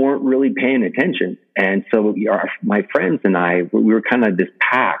people weren't really paying attention. And so my friends and I, we were kind of this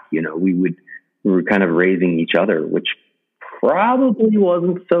pack, we were kind of raising each other, which probably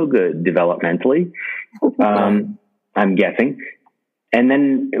wasn't so good developmentally. I'm guessing. And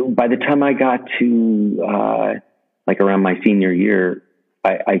then by the time I got to, like around my senior year,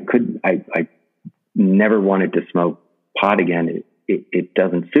 I never wanted to smoke pot again. It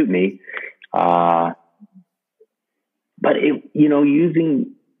doesn't suit me. But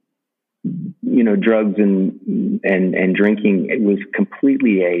using, drugs and drinking, it was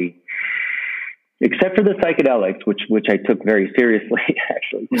completely except for the psychedelics, which I took very seriously,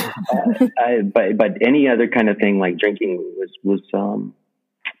 actually. But any other kind of thing like drinking was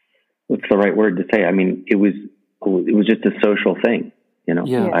what's the right word to say? I mean, it was just a social thing,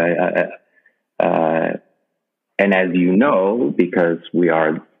 Yeah. And as you know, because we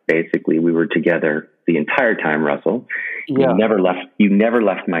were together the entire time, Russell. Yeah. You never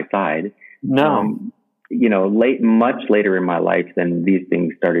left my side. No. Much later in my life, then these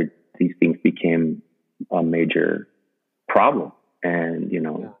things became a major problem, and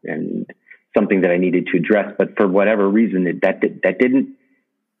and something that I needed to address. But for whatever reason, that didn't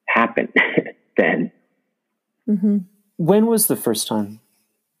happen then. Mm-hmm. When was the first time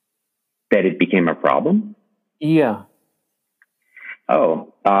that it became a problem? Yeah.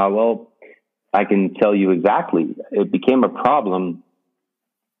 Oh, well, I can tell you exactly. It became a problem.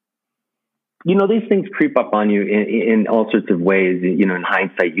 These things creep up on you in all sorts of ways. In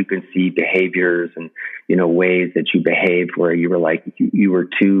hindsight, you can see behaviors and, ways that you behaved where you were like,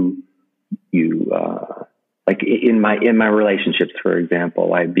 like in my relationships, for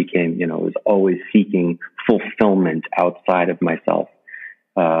example, I became, was always seeking fulfillment outside of myself.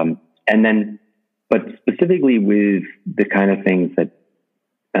 And then, but specifically with the kind of things that,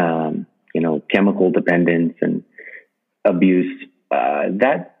 chemical dependence and abuse,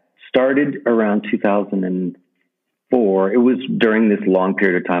 that started around 2004. It was during this long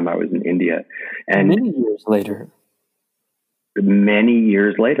period of time I was in India, and many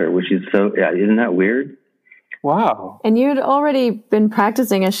years later, which is isn't that weird? Wow. And you'd already been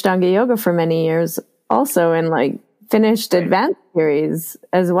practicing Ashtanga yoga for many years also, and like finished advanced series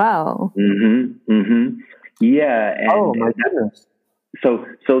as well. Mm-hmm. Mm-hmm. Yeah. And my goodness. So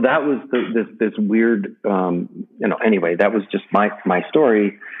that was this weird, anyway, that was just my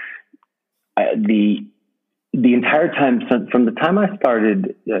story. the entire time, from the time I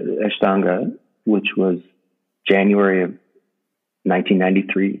started Ashtanga, which was January of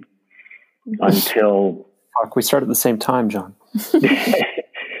 1993, until... Fuck, we started at the same time, John.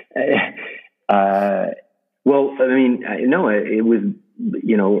 Well, I mean, no, it was,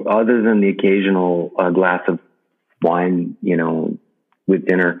 other than the occasional glass of wine, with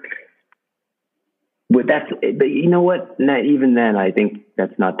dinner. But you know what? Not even then, I think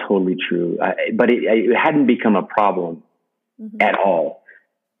that's not totally true. But it hadn't become a problem at all.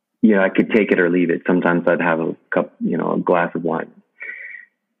 I could take it or leave it. Sometimes I'd have a cup, a glass of wine.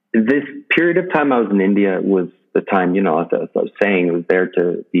 This period of time I was in India was the time, as I was saying, it was there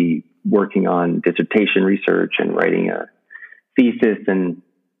to be working on dissertation research and writing a thesis. And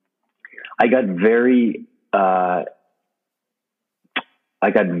I got very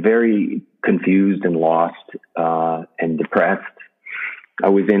confused and lost, and depressed. I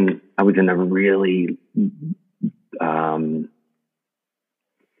was in a really, in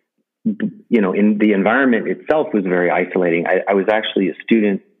the environment itself was very isolating. I was actually a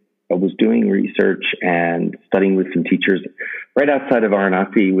student. I was doing research and studying with some teachers right outside of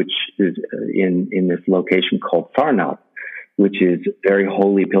Varanasi, which is in this location called Sarnath, which is a very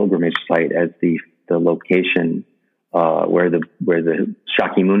holy pilgrimage site, as the location where the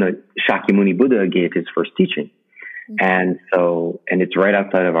Shakyamuni Buddha gave his first teaching. And it's right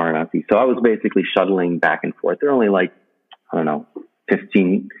outside of Varanasi. So I was basically shuttling back and forth. They're only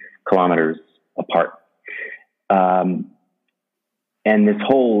 15 kilometers apart. And this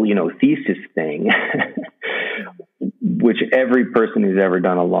whole, thesis thing, which every person who's ever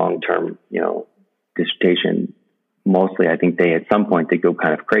done a long-term, dissertation, mostly, I think at some point they go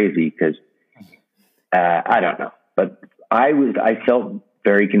kind of crazy because, I don't know, but I felt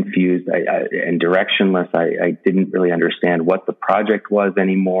very confused and directionless. I didn't really understand what the project was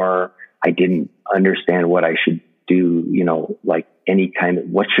anymore. I didn't understand what I should do, any kind of,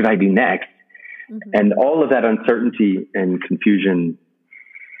 what should I do next? And all of that uncertainty and confusion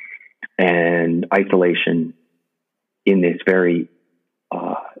and isolation in this very,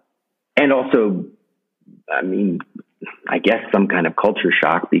 and also, I mean, I guess some kind of culture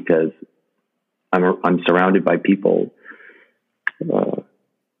shock, because I'm surrounded by people.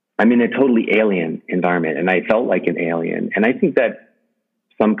 I'm in a totally alien environment, and I felt like an alien. And I think that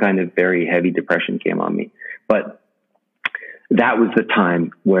some kind of very heavy depression came on me. But that was the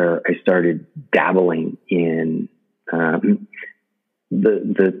time where I started dabbling in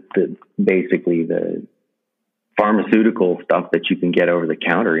basically the pharmaceutical stuff that you can get over the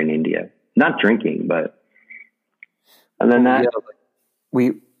counter in India. Not drinking, but other than that,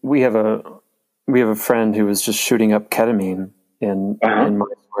 we have a friend who was just shooting up ketamine in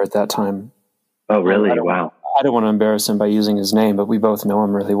Mysore at that time. Oh, really? Wow. I don't want to embarrass him by using his name, but we both know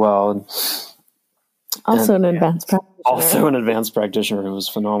him really well. Also an advanced practitioner who was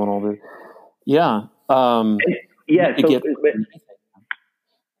phenomenal. But yeah.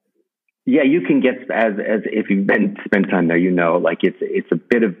 You can get as if you've spent time there, it's a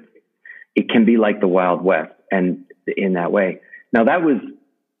bit of, it can be like the Wild West, and in that way. Now that was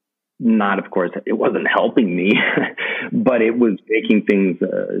not, of course, it wasn't helping me, but it was making things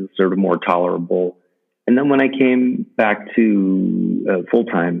sort of more tolerable. And then when I came back to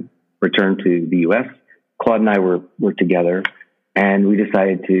full-time, returned to the U.S., Claude and I were together, and we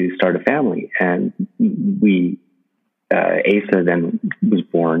decided to start a family. And Asa then was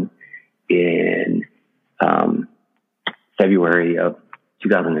born in February of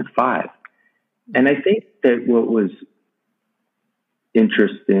 2005. And I think that what was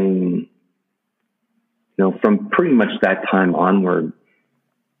interesting, from pretty much that time onward,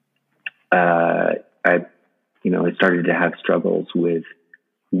 I started to have struggles with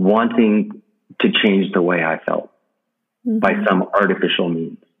wanting to change the way I felt by some artificial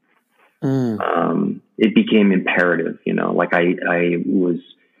means. It became imperative, I was,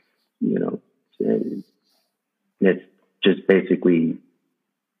 it's just basically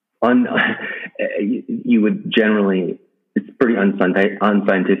you would generally, it's pretty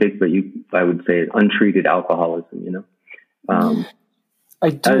unscientific, but I would say untreated alcoholism, I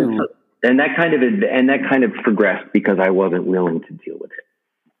do. And that kind of progressed because I wasn't willing to deal with it.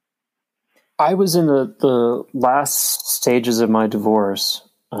 I was in the last stages of my divorce.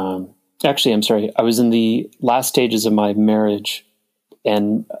 Actually, I'm sorry. I was in the last stages of my marriage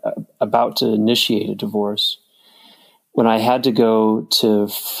and about to initiate a divorce when I had to go to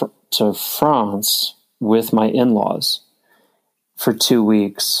France with my in-laws for 2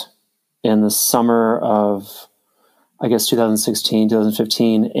 weeks in the summer of, I guess, 2016,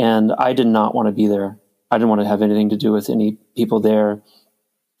 2015. And I did not want to be there. I didn't want to have anything to do with any people there.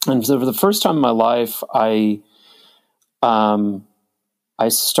 And so for the first time in my life, I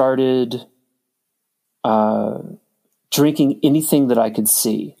started drinking anything that I could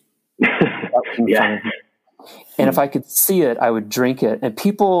see. Yeah. And if I could see it, I would drink it. And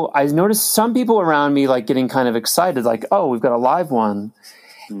I noticed some people around me like getting kind of excited, like, oh, we've got a live one.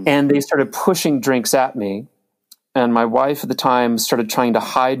 And they started pushing drinks at me. And my wife at the time started trying to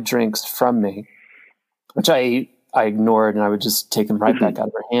hide drinks from me, which I ignored, and I would just take them right back out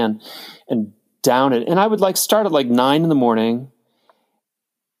of her hand and down it. And I would like start at like 9 a.m.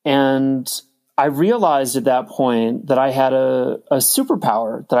 And I realized at that point that I had a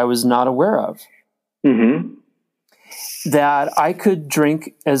superpower that I was not aware of. Mm-hmm. That I could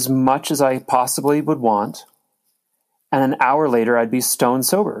drink as much as I possibly would want, and an hour later I'd be stone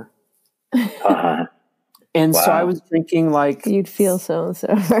sober. Uh-huh. And so I was drinking like... You'd feel so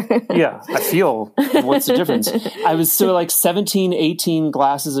sober. Yeah, I feel. What's the difference? I was so like 17, 18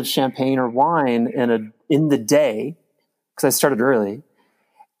 glasses of champagne or wine in the day, because I started early.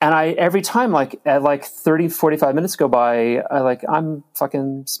 And every time, like at like 30, 45 minutes go by, I'm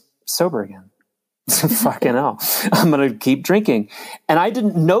fucking sober again. Fucking hell. I'm going to keep drinking. And I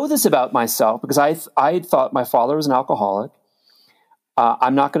didn't know this about myself because I thought my father was an alcoholic.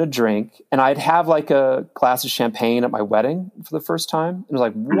 I'm not going to drink. And I'd have like a glass of champagne at my wedding for the first time. It was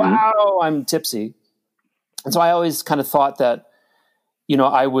like, wow, I'm tipsy. And so I always kind of thought that,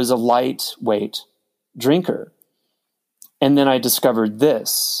 I was a lightweight drinker. And then I discovered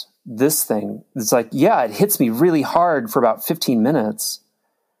this thing. It's like, yeah, it hits me really hard for about 15 minutes,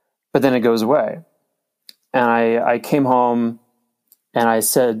 but then it goes away. And I came home and I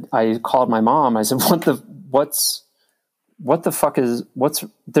called my mom. I said,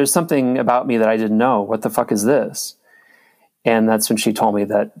 there's something about me that I didn't know. What the fuck is this? And that's when she told me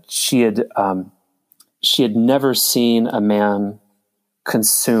that she had never seen a man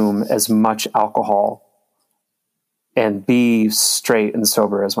consume as much alcohol and be straight and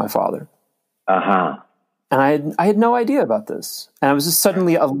sober as my father. Uh-huh. And I had no idea about this. And I was just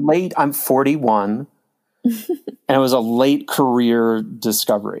suddenly I'm 41. And it was a late career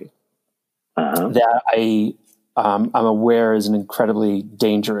discovery that I'm aware is an incredibly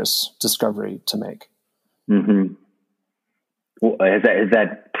dangerous discovery to make. Mm-hmm. Well, is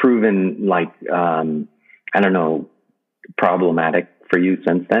that proven like, I don't know, problematic for you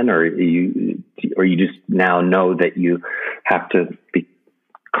since then? Or you just now know that you have to be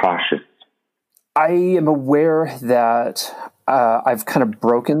cautious? I am aware that I've kind of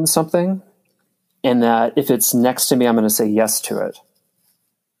broken something, and that if it's next to me, I'm going to say yes to it.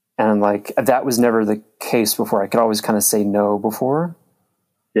 And like, that was never the case before. I could always kind of say no before.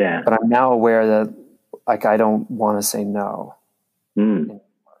 Yeah. But I'm now aware that like, I don't want to say no. And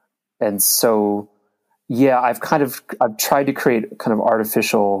so, yeah, I've tried to create kind of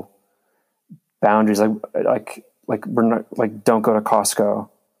artificial boundaries. Like we're not like, don't go to Costco.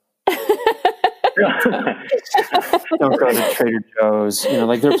 Don't go to Trader Joe's.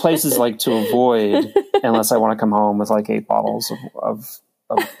 Like there are places like to avoid unless I want to come home with like 8 bottles of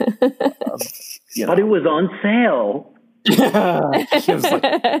But it was on sale. It was like,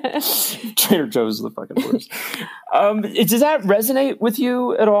 Trader Joe's is the fucking worst. Does that resonate with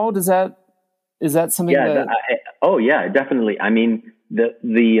you at all? Is that something that? Oh yeah, definitely. I mean,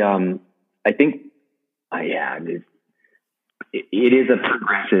 I think, it is a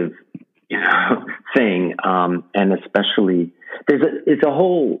progressive, thing. And especially it's a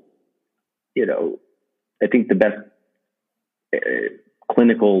whole, I think the best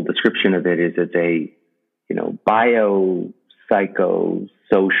clinical description of it is it's a, bio, psycho,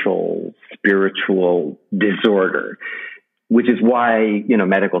 social, spiritual disorder, which is why,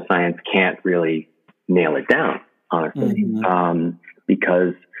 medical science can't really nail it down, honestly.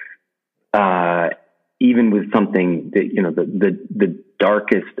 Because, even with something that, the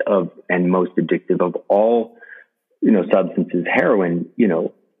darkest of and most addictive of all, substances, heroin,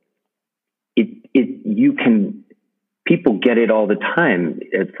 people get it all the time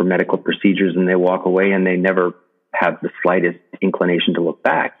for medical procedures, and they walk away and they never have the slightest inclination to look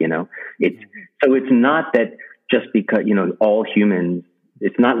back. So it's not that just because, all humans,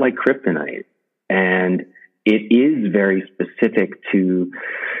 it's not like kryptonite, and it is very specific to,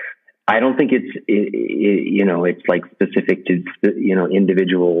 I don't think it's like specific to,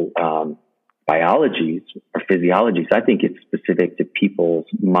 individual, biologies or physiologies. I think it's specific to people's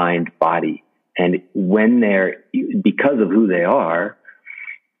mind, body. And when because of who they are,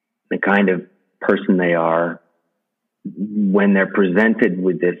 the kind of person they are, when they're presented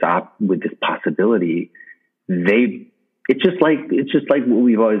with this possibility, it's just like what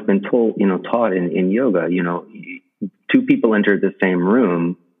we've always been taught in yoga. Two people enter the same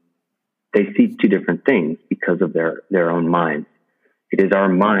room, they see two different things because of their own minds. It is our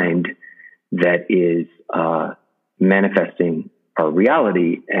mind that is manifesting our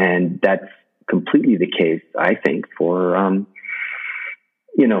reality, and that's completely the case, I think, for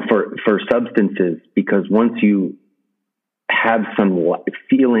substances, because once you have some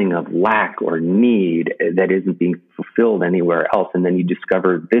feeling of lack or need that isn't being fulfilled anywhere else, and then you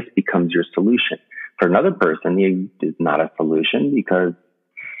discover this becomes your solution. For another person, it is not a solution because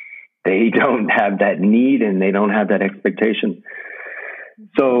they don't have that need and they don't have that expectation.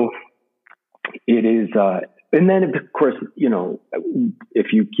 So it is, and then of course,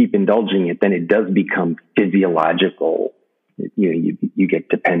 if you keep indulging it, then it does become physiological. You get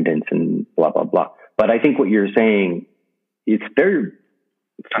dependence and blah, blah, blah. But I think what you're saying, it's very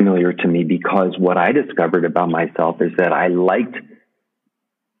familiar to me, because what I discovered about myself is that I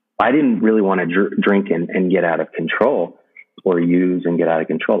didn't really want to drink and get out of control, or use and get out of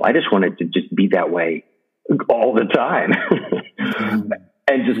control. I just wanted to just be that way all the time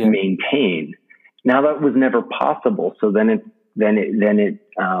and just maintain. Now that was never possible. So then it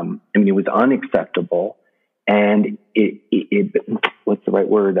was unacceptable, and it what's the right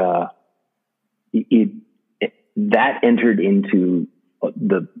word? That entered into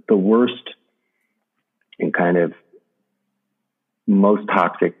the worst and kind of most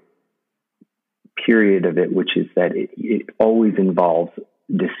toxic period of it, which is that it always involves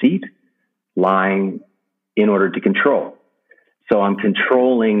deceit, lying in order to control. So I'm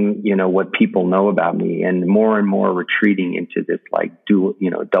controlling, what people know about me, and more retreating into this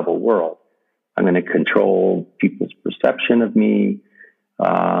double world. I'm going to control people's perception of me.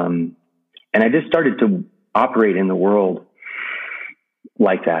 And I just started to operate in the world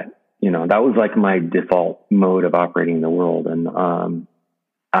like that. That was like my default mode of operating in the world. And,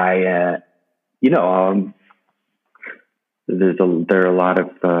 there are a lot of,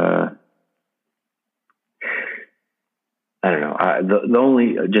 I don't know. I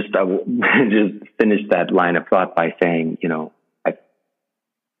will just finish that line of thought by saying,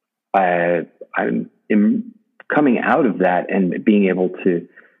 I'm coming out of that and being able to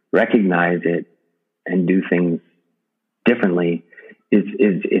recognize it and do things differently is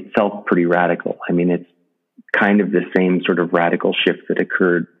itself pretty radical. I mean, it's kind of the same sort of radical shift that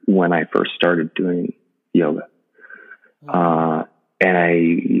occurred when I first started doing yoga.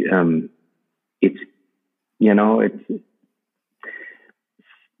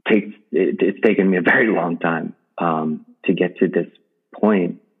 It's taken me a very long time to get to this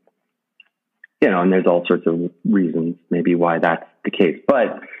point, and there's all sorts of reasons maybe why that's the case.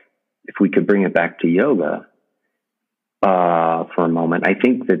 But if we could bring it back to yoga for a moment, I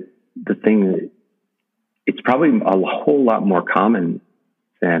think that the thing, it's probably a whole lot more common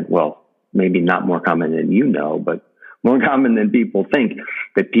than, well, maybe not more common than but more common than people think,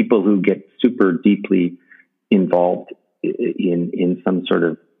 that people who get super deeply involved in some sort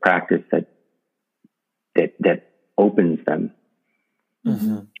of practice that opens them.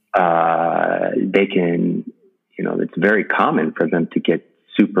 Mm-hmm. They can, it's very common for them to get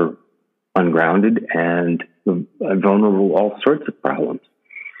super ungrounded and vulnerable to all sorts of problems.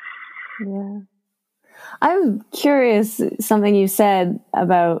 Yeah. I'm curious, something you said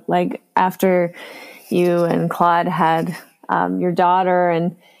about after you and Claude had your daughter,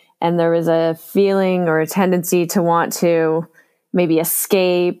 and there was a feeling or a tendency to want to maybe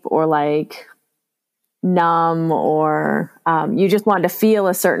escape or numb, or you just wanted to feel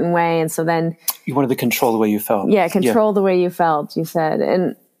a certain way. And so then you wanted to control the way you felt. Yeah. The way you felt, you said.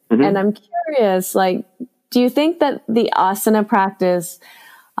 And, mm-hmm. and I'm curious, do you think that the asana practice,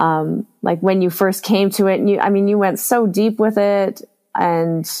 when you first came to it, and you went so deep with it,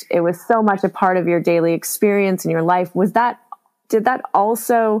 and it was so much a part of your daily experience in your life, did that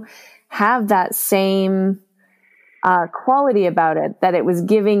also have that same quality about it, that it was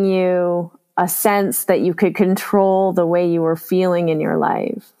giving you a sense that you could control the way you were feeling in your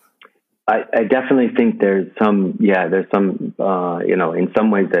life? I definitely think there's some, in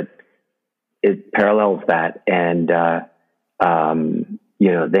some ways that it parallels that. And,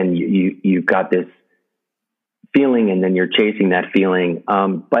 then you've got this feeling, and then you're chasing that feeling.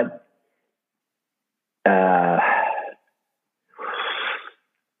 But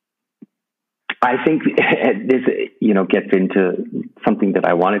I think this, gets into something that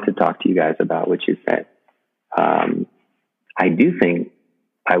I wanted to talk to you guys about, which is that I do think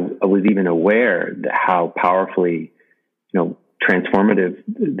I was even aware that how powerfully, transformative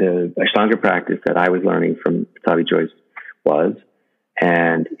the Ashtanga practice that I was learning from Pattabhi Jois was.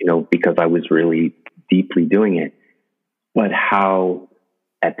 And, because I was really deeply doing it, but how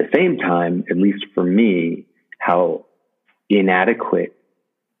at the same time, at least for me, how inadequate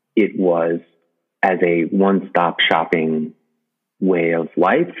it was as a one-stop shopping way of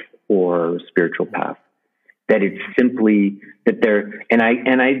life or spiritual path. That it's simply that there, and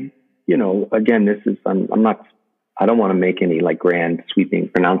I, you know, again, this is, I don't want to make any like grand sweeping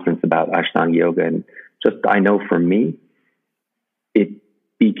pronouncements about Ashtanga yoga, and just, I know for me, it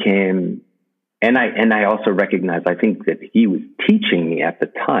became, and I also recognize, I think that he was teaching me at the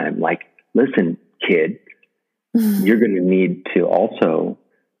time, like, listen, kid, you're going to need to also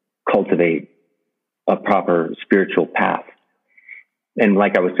cultivate a proper spiritual path. And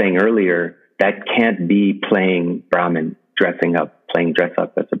like I was saying earlier, that can't be playing Brahmin, playing dress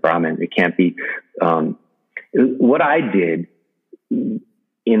up as a Brahmin. It can't be, what I did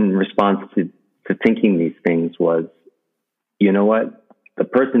in response to thinking these things was, you know what, the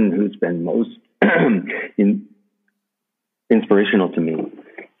person who's been most inspirational to me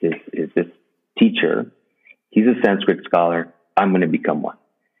is this teacher. He's a Sanskrit scholar. I'm going to become one.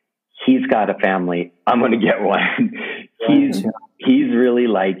 He's got a family. I'm going to get one. He's really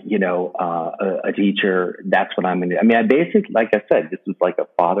like, you know, a teacher. That's what I'm going to do. I mean, I basically, like I said, this was like a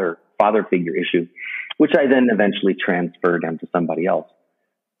father figure issue, which I then eventually transferred onto somebody else.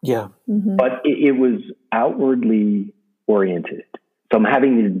 Yeah. Mm-hmm. But it was outwardly oriented. So I'm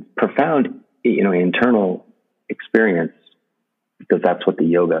having this profound, you know, internal experience, because that's what the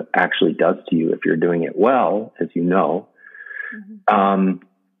yoga actually does to you if you're doing it well, as you know. Mm-hmm.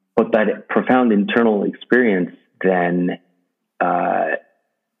 But that profound internal experience then,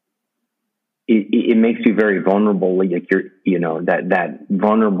 it makes you very vulnerable. Like you're, you know, that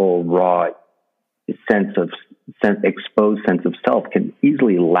vulnerable, raw exposed sense of self can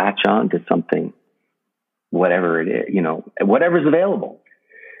easily latch on to something, whatever it is, you know, whatever's available.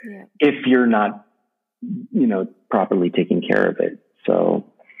 Yeah. If you're not, you know, properly taking care of it. So,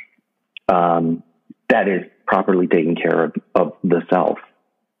 that is properly taking care of the self.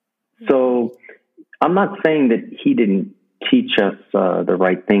 So I'm not saying that he didn't teach us the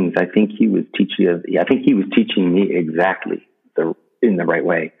right things. I think he was teaching me exactly in the right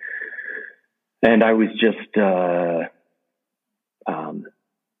way. And I was just,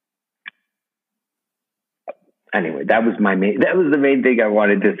 anyway, that was the main thing I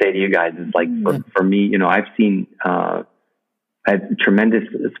wanted to say to you guys. Is like, for me, you know, I've seen, I had tremendous,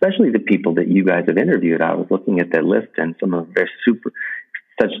 especially the people that you guys have interviewed. I was looking at their list, and some of their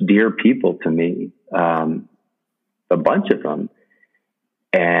such dear people to me, a bunch of them.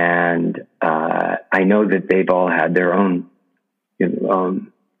 And I know that they've all had their own,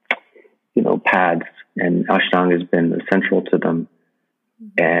 paths, and Ashtanga has been central to them.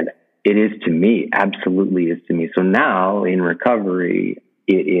 And it is to me, absolutely is to me. So now in recovery,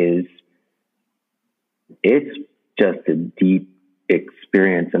 it's just a deep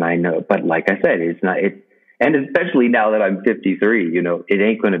experience. And I know, but like I said, and especially now that I'm 53, you know, it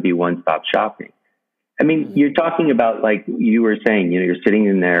ain't going to be one-stop shopping. I mean, you're talking about, like you were saying, you know, you're sitting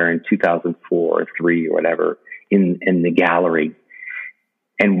in there in 2004 or 3 or whatever in the gallery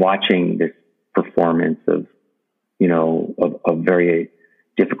and watching this performance of, you know, of very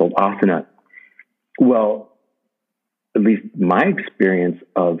difficult asana. Well, at least my experience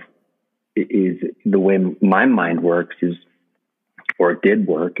is the way my mind works is, or did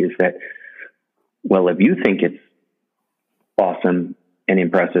work, is that, well, if you think it's awesome and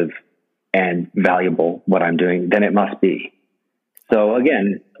impressive and valuable what I'm doing, then it must be. So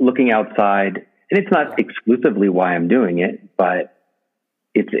again, looking outside, and it's not exclusively why I'm doing it, but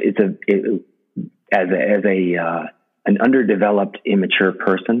an underdeveloped, immature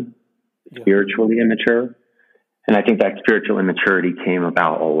person, spiritually immature. And I think that spiritual immaturity came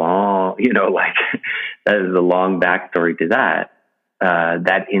about that is a long backstory to that.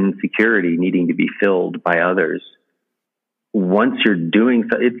 That insecurity needing to be filled by others. Once you're doing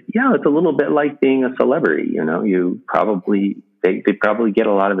so, it's a little bit like being a celebrity. You know, they probably get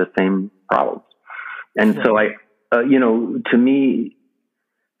a lot of the same problems. And so to me,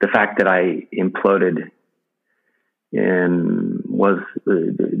 the fact that I imploded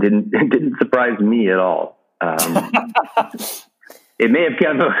didn't surprise me at all. It may have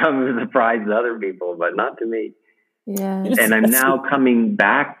come as a surprise to other people, but not to me. Yeah. And I'm now coming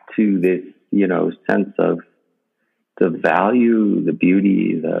back to this, you know, sense of the value, the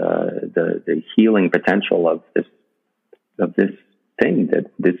beauty, the healing potential of this thing,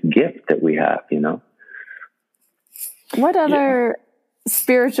 this gift that we have, you know. What other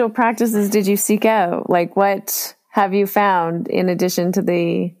spiritual practices did you seek out? Like, what have you found in addition to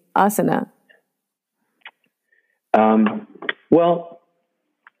the asana? Well,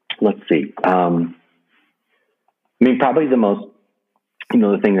 let's see. I mean, probably the most, you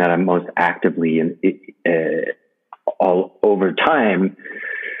know, the thing that I'm most actively all over time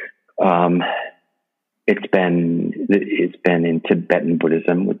It's been in Tibetan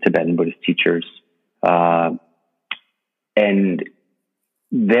Buddhism with Tibetan Buddhist teachers, and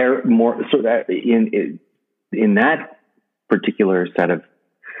they're more so that in that particular set of,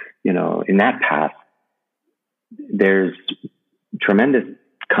 in that path, there's tremendous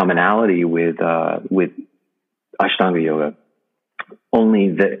commonality with Ashtanga yoga. Only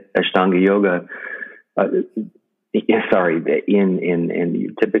the Ashtanga yoga,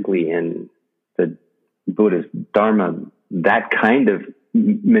 typically in the Buddhist Dharma, that kind of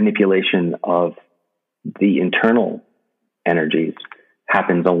manipulation of the internal energies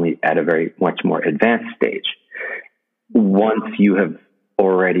happens only at a very much more advanced stage. Once you have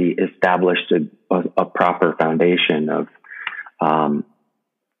already established a proper foundation of,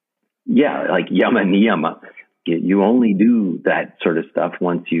 like yama niyama, you only do that sort of stuff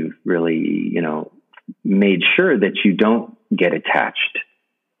once you've really, made sure that you don't get attached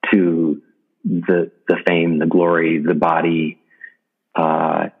to the fame, the glory, the body,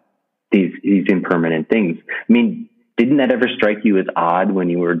 these impermanent things. I mean, didn't that ever strike you as odd when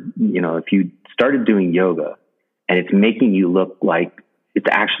you were, if you started doing yoga and it's making you look like, it's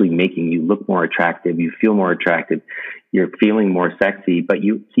actually making you look more attractive, you feel more attractive, you're feeling more sexy, but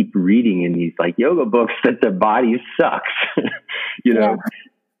you keep reading in these like yoga books that the body sucks, Yeah.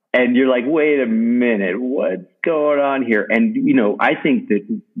 And you're like, wait a minute, what's going on here? And, I think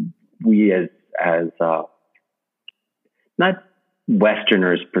that we as not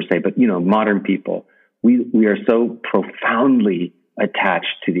Westerners per se, but, modern people, we are so profoundly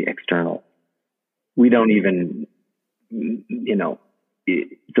attached to the external. We don't even,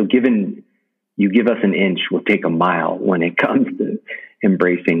 so given you give us an inch, we'll take a mile when it comes to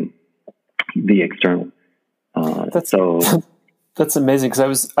embracing the external. That's amazing,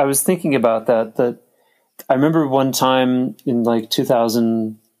 because I was thinking about that I remember one time in like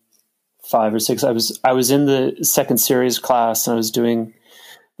 2005 or 6, I was in the second series class and I was doing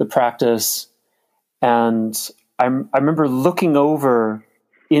the practice, and I remember looking over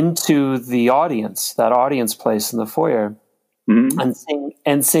into the audience, that audience place in the foyer, and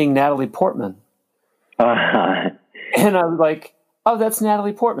seeing Natalie Portman. And I was like, oh, that's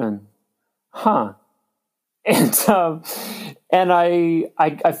Natalie Portman. Huh. And I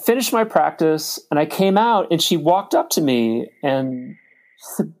finished my practice and I came out and she walked up to me and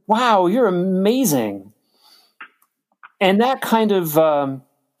said, wow, you're amazing. And that kind of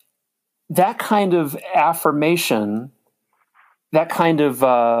affirmation, that kind of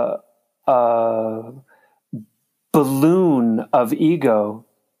balloon of ego,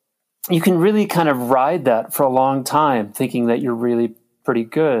 you can really kind of ride that for a long time, thinking that you're really pretty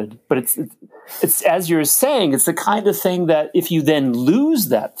good. But it's as you're saying, it's the kind of thing that if you then lose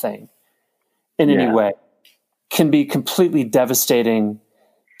that thing in any way, can be completely devastating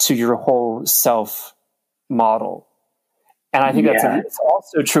to your whole self model. And I think it's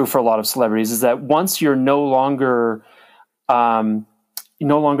also true for a lot of celebrities, is that once you're no longer the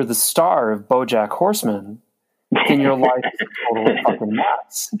star of BoJack Horseman, then your life is a total fucking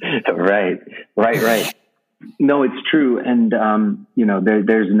mess. Right. No, it's true. And,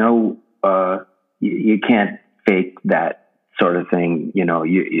 there's no, you can't fake that sort of thing.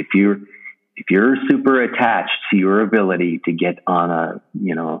 If you're super attached to your ability to get on a,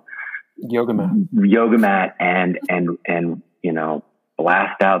 yoga mat and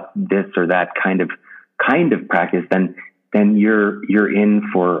blast out this or that kind of practice, then you're in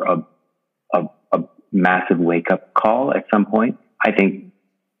for a massive wake up call at some point, I think.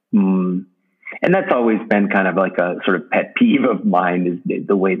 And that's always been kind of like a sort of pet peeve of mine, is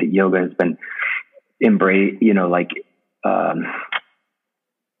the way that yoga has been embraced, the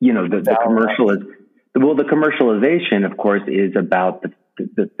commercialization, of course, is about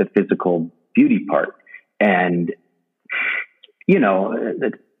the physical beauty part. And,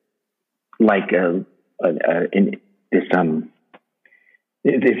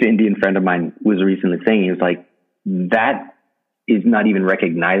 this Indian friend of mine was recently saying, he was like, that is not even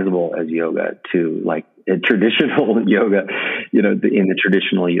recognizable as yoga to like a traditional yoga, in the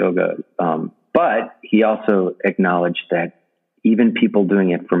traditional yoga. But he also acknowledged that even people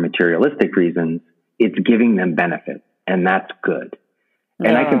doing it for materialistic reasons, it's giving them benefit, and that's good.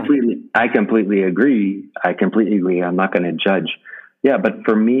 And I completely agree. I'm not going to judge. Yeah. But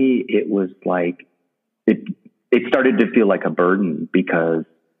for me, it was like, it started to feel like a burden, because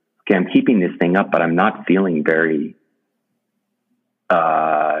okay, I'm keeping this thing up, but I'm not feeling very,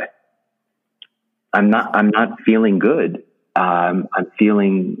 I'm not feeling good. I'm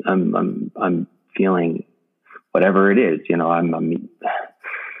feeling whatever it is, I'm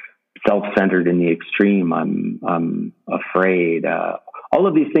self-centered in the extreme. I'm afraid, all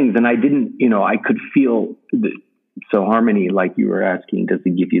of these things. And I didn't, I could feel so harmony, like you were asking, does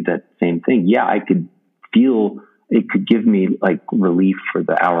it give you that same thing? Yeah, I could feel it could give me like relief for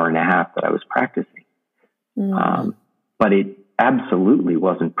the hour and a half that I was practicing. But it absolutely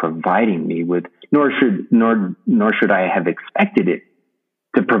wasn't providing me with, nor should I have expected it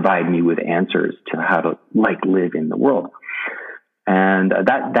to provide me with answers to how to like live in the world. And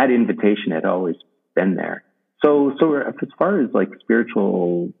that invitation had always been there. So as far as like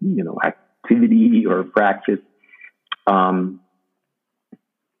spiritual, activity or practice,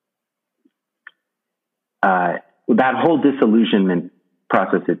 that whole disillusionment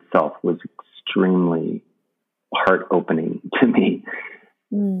process itself was extremely heart opening to me.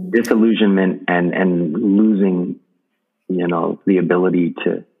 Disillusionment and losing, the ability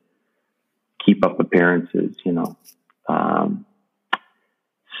to keep up appearances,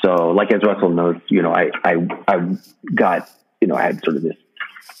 so like, as Russell notes, I got, I had sort of this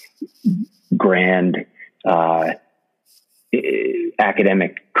grand,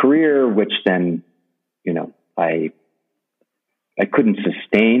 academic career, which then, I couldn't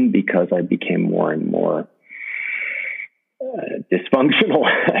sustain because I became more and more dysfunctional,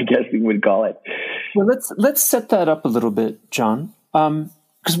 I guess we would call it. Well, let's set that up a little bit, John.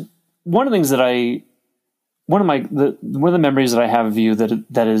 Because one of the things that one of the memories that I have of you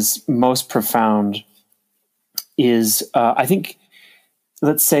that is most profound is I think,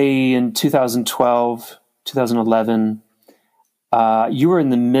 let's say in 2012, 2011, you were in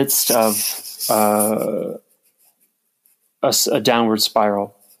the midst of a downward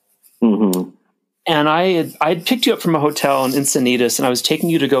spiral. Mm-hmm. And I had picked you up from a hotel in Encinitas, and I was taking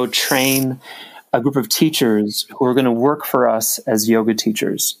you to go train a group of teachers who were going to work for us as yoga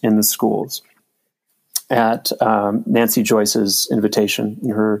teachers in the schools at Nancy Joyce's invitation in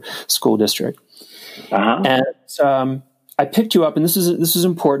her school district. Uh-huh. And I picked you up, and this is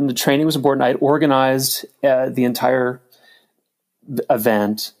important. The training was important. I had organized the entire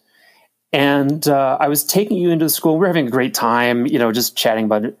event, and I was taking you into the school. We were having a great time, just chatting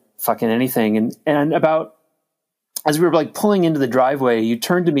about fucking anything. And about, as we were like pulling into the driveway, you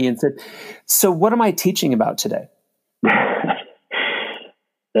turned to me and said, "So what am I teaching about today?"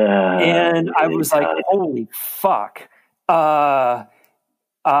 And I was like, "Holy fuck.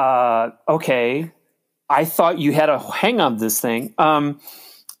 Okay. I thought you had a hang on this thing.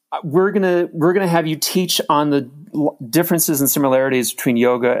 We're gonna have you teach on the differences and similarities between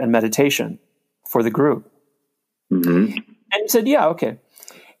yoga and meditation for the group." Mm-hmm. And you said, "Yeah, okay."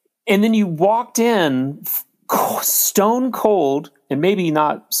 And then you walked in stone cold, and maybe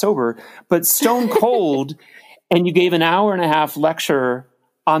not sober, but stone cold, and you gave an hour and a half lecture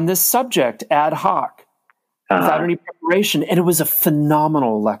on this subject ad hoc without any preparation. And it was a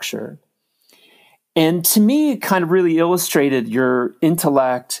phenomenal lecture. And to me, it kind of really illustrated your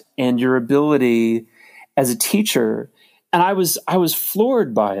intellect and your ability as a teacher. And I was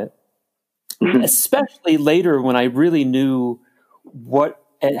floored by it, especially later when I really knew what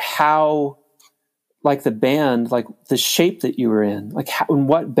and how, like the band, like the shape that you were in, like in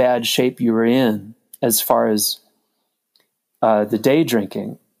what bad shape you were in as far as the day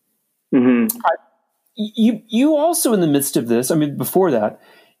drinking. Mm-hmm. You also, in the midst of this, I mean, before that,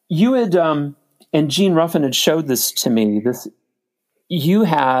 you had, and Gene Ruffin had showed this to me, you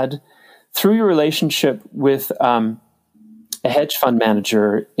had, through your relationship with a hedge fund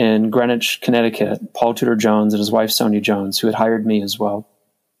manager in Greenwich, Connecticut, Paul Tudor Jones, and his wife, Sonia Jones, who had hired me as well,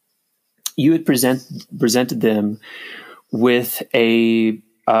 you had presented them with a,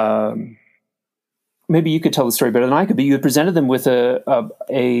 maybe you could tell the story better than I could, but you had presented them with an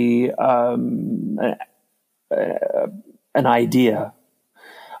idea,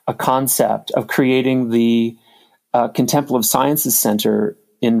 a concept of creating the Contemplative Sciences Center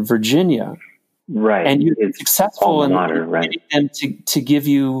in Virginia. Right. And you were successful in right. Them to give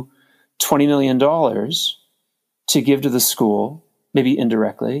you $20 million to give to the school, maybe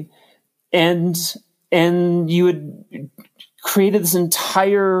indirectly. And you had created this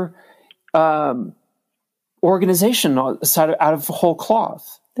entire organization out of whole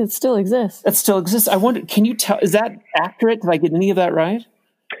cloth. That still exists. I wonder, can you tell, is that accurate? Did I get any of that right?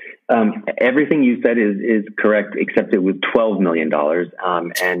 Everything you said is correct, except it was $12 million.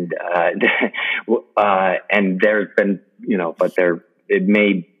 And there's been, but it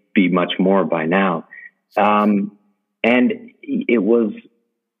may be much more by now. And it was,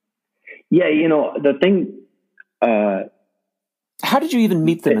 the thing. How did you even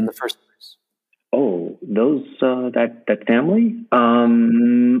meet them in the first place? Oh, those, that family? I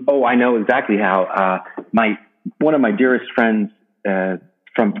know exactly how. One of my dearest friends,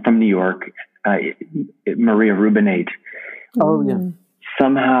 from New York, Maria Rubinate. Oh yeah.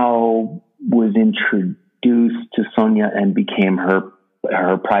 somehow was introduced to Sonia and became her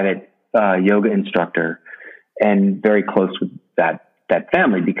private yoga instructor, and very close with that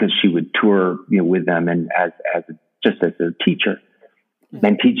family, because she would tour, with them, and as a teacher,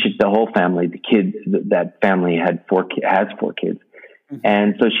 and teach the whole family. The kids, that family has 4 kids,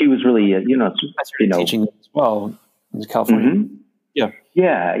 and so she was really teaching as well in California. Mm-hmm.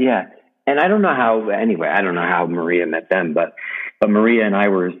 Yeah. And I don't know how Maria met them, but Maria and I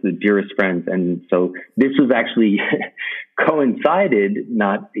were the dearest friends. And so this was actually coincided,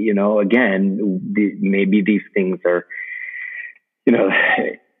 not, again, maybe these things are,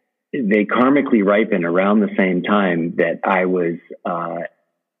 they karmically ripen around the same time that I was,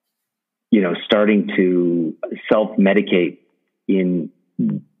 starting to self-medicate in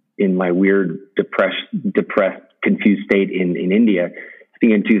my weird, depressed, confused state in India. I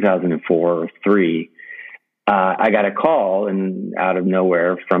think in 2004 or 3, I got a call out of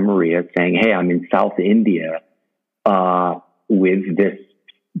nowhere from Maria saying, "Hey, I'm in South India with this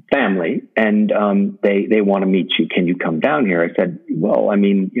family, and they want to meet you. Can you come down here?" I said, "Well, I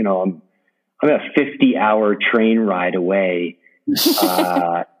mean, I'm a 50-hour train ride away,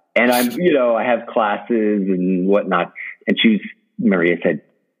 and I have classes and whatnot." And Maria said,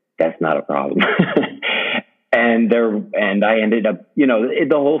 "That's not a problem." And I ended up, the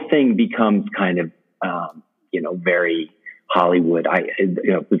whole thing becomes kind of, very Hollywood.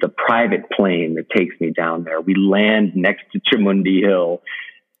 It was a private plane that takes me down there. We land next to Chamundi Hill.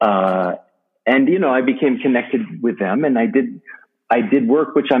 And I became connected with them, and I did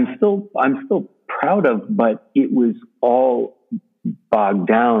work, which I'm still proud of, but it was all bogged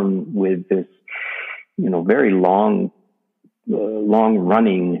down with this, very long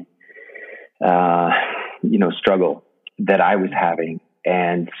running, struggle that I was having.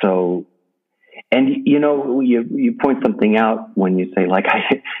 And so, you point something out when you say, like,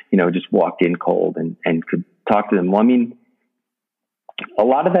 I, just walked in cold and could talk to them. Well, I mean, a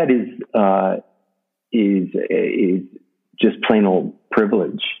lot of that is just plain old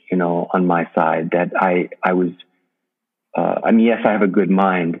privilege, on my side, that I was, yes, I have a good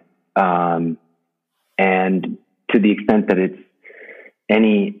mind. And to the extent that it's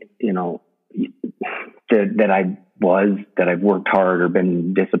any, that I've worked hard or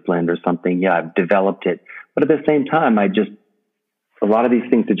been disciplined or something. Yeah, I've developed it. But at the same time, a lot of these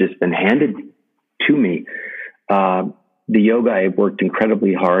things have just been handed to me. The yoga I worked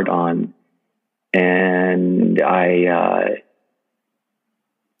incredibly hard on, and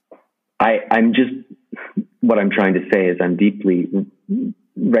I'm just, what I'm trying to say is I'm deeply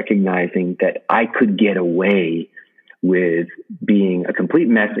recognizing that I could get away with being a complete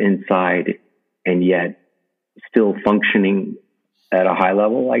mess inside and yet still functioning at a high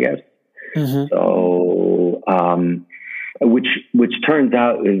level, I guess. Mm-hmm. So, which turns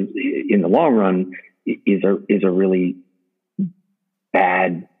out is, in the long run, is a really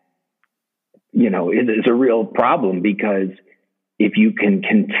bad, is a real problem, because if you can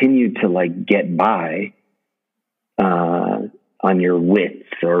continue to get by, on your wits,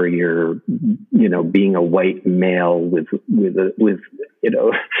 or your, being a white male with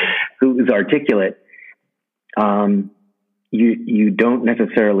who's articulate, you don't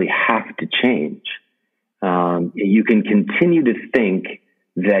necessarily have to change. You can continue to think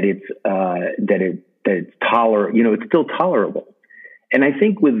that it's tolerable, it's still tolerable. And I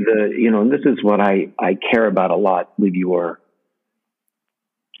think with and this is what I care about a lot with your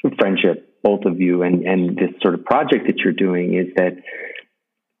friendship, both of you, and this sort of project that you're doing, is that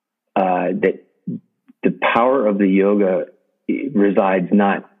the power of the yoga resides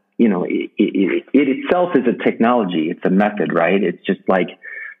not, it itself is a technology. It's a method, right? It's just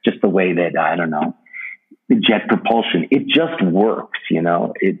the way that, I don't know, jet propulsion, it just works,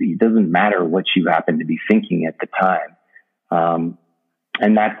 it doesn't matter what you happen to be thinking at the time.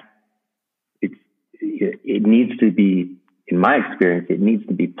 And it needs to be, in my experience, it needs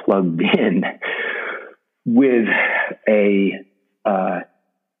to be plugged in with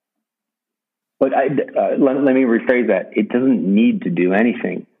let me rephrase that. It doesn't need to do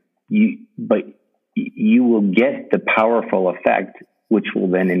anything. But you will get the powerful effect, which will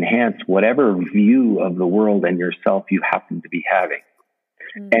then enhance whatever view of the world and yourself you happen to be having.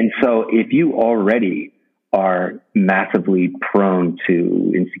 Mm-hmm. And so if you already are massively prone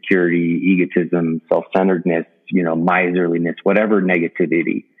to insecurity, egotism, self-centeredness, miserliness, whatever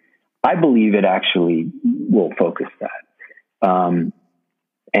negativity, I believe it actually will focus that.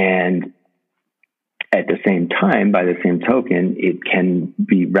 And at the same time, by the same token, it can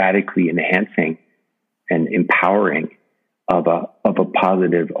be radically enhancing and empowering of a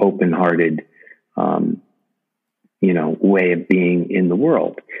positive, open-hearted, way of being in the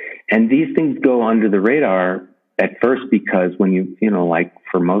world. And these things go under the radar at first because when like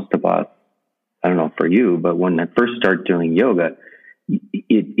for most of us, I don't know for you, but when I first start doing yoga,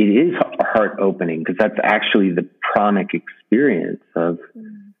 it is heart opening because that's actually the pranic experience of,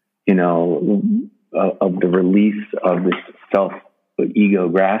 of the release of this self ego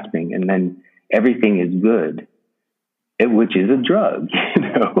grasping. And then everything is good, which is a drug,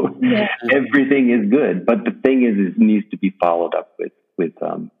 Yeah. Everything is good. But the thing is, it needs to be followed up with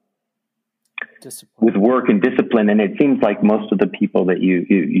work and discipline. And it seems like most of the people that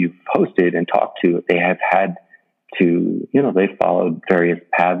you've hosted and talked to, they have had to, they followed various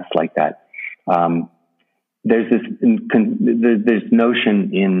paths like that. There's this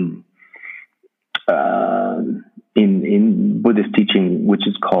notion in Buddhist teaching, which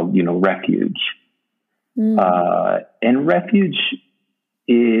is called, refuge. And refuge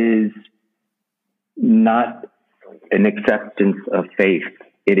is not an acceptance of faith.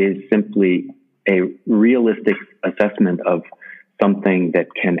 It is simply a realistic assessment of something that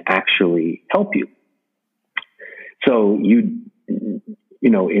can actually help you. So in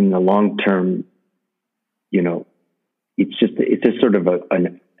the long term, it's just sort of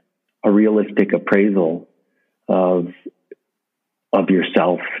a realistic appraisal of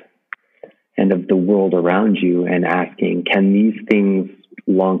yourself and of the world around you, and asking, can these things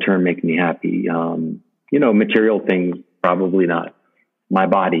long term make me happy? Material things, probably not. My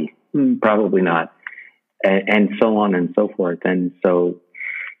body, probably not, and so on and so forth. And so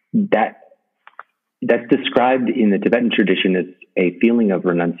that's described in the Tibetan tradition as a feeling of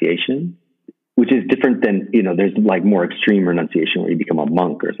renunciation, which is different than, there's like more extreme renunciation where you become a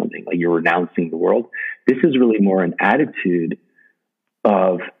monk or something, like you're renouncing the world. This is really more an attitude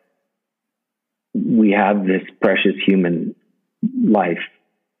of, we have this precious human life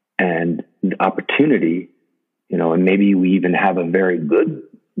and opportunity, and maybe we even have a very good,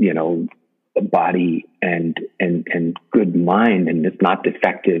 body and good mind, and it's not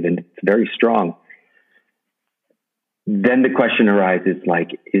defective and it's very strong. Then the question arises,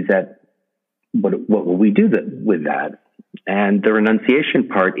 like, is that, what will we do with that? And the renunciation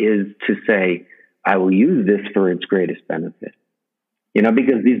part is to say, I will use this for its greatest benefit.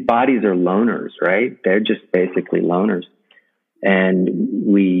 Because these bodies are loners, right? They're just basically loners. And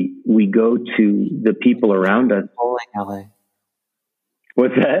we go to the people around us. Bowling alley.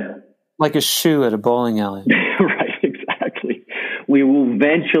 What's that? Like a shoe at a bowling alley. Right, exactly. We will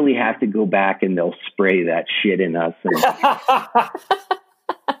eventually have to go back and they'll spray that shit in us.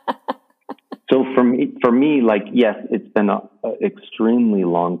 So for me, like, yes, it's been an extremely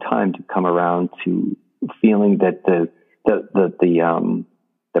long time to come around to feeling that the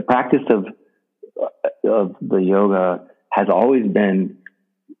practice of the yoga has always been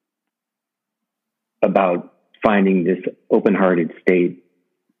about finding this open-hearted state.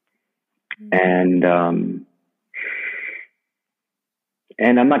 And I'm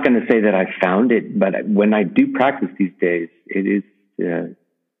not going to say that I found it, but when I do practice these days, it is,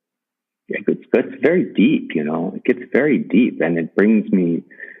 it's very deep, it gets very deep, and it brings me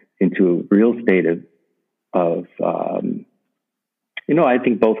into a real state of I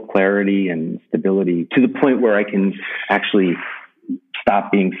think both clarity and stability, to the point where I can actually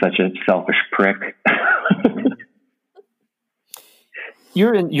stop being such a selfish prick.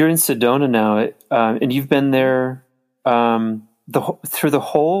 You're in Sedona now, and you've been there through the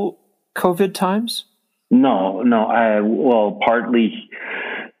whole COVID times? No. Partly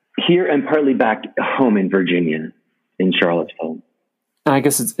here and partly back home in Virginia, in Charlottesville. I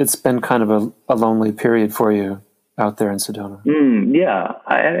guess it's been kind of a lonely period for you out there in Sedona. Yeah,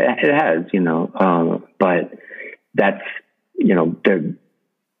 it has, but that's,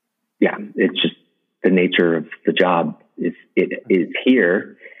 it's just the nature of the job is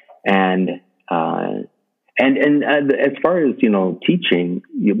here. And as far as, teaching,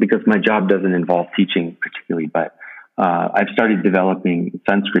 because my job doesn't involve teaching particularly, but I've started developing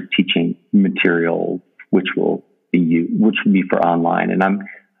Sanskrit teaching material, which will be for online. And I'm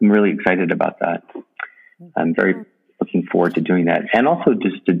really excited about that. I'm very looking forward to doing that. And also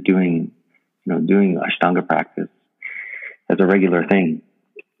just to doing Ashtanga practice as a regular thing.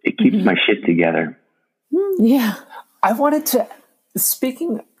 It keeps my shit together. Yeah.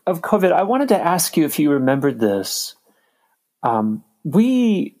 Speaking of COVID, I wanted to ask you if you remembered this. I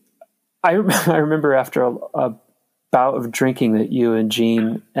remember after a bout of drinking that you and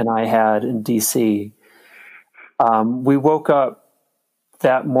Jean and I had in DC, we woke up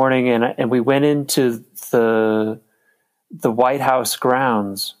that morning and we went into the White House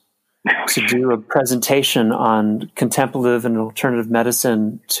grounds to do a presentation on contemplative and alternative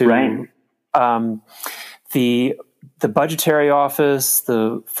medicine to the the budgetary office,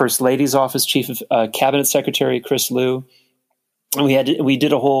 the First Lady's office, Chief of Cabinet Secretary Chris Liu, and we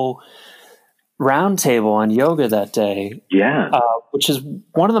did a whole roundtable on yoga that day. Yeah, which is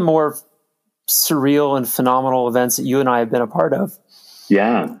one of the more surreal and phenomenal events that you and I have been a part of.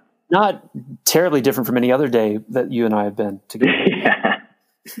 Yeah, not terribly different from any other day that you and I have been together. Yeah.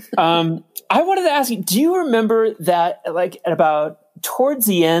 I wanted to ask you, do you remember that, like, at about towards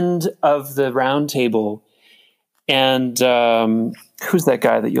the end of the round table, and who's that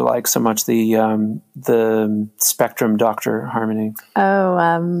guy that you like so much, the Spectrum Dr. Harmony?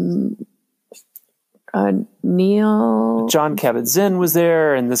 Neil. John Kabat-Zinn was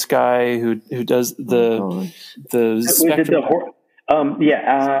there, and this guy who does the Spectrum.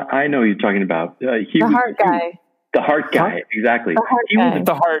 I know who you're talking about. The heart guy. The heart guy, exactly. He was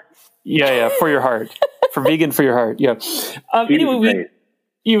the heart. Yeah, for your heart. For vegan for your heart, yeah. Anyway,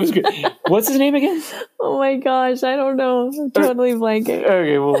 he was good. What's his name again? Oh my gosh, I don't know. I'm totally blanking.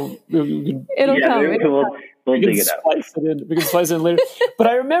 Okay, well, it'll come. We'll dig it out. We can slice it in later. But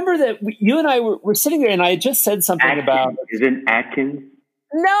I remember that you and I were sitting there, and I had just said something about... Is it Atkins?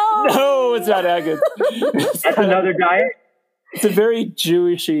 No, it's not Atkins. That's another diet? It's a very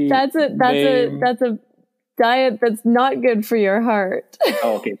Jewishy That's a diet that's not good for your heart.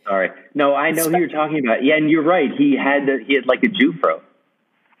 Oh, okay, sorry. No, I know who you're talking about. Yeah, and you're right. He had like a Jew fro.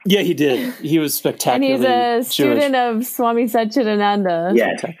 Yeah, he did. He was spectacularly And he's a Jewish. student of Swami Satchidananda.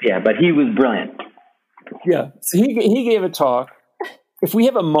 Yes, yeah, but he was brilliant. Yeah, so he gave a talk. If we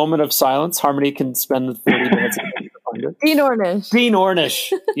have a moment of silence, Harmony can spend the 30 minutes. Dean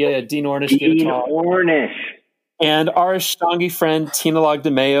Ornish. Yeah, Dean Ornish gave a talk. Ornish. And our Ashtangi friend, Tina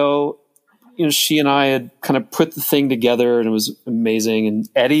Lagdameo, she and I had kind of put the thing together, and it was amazing. And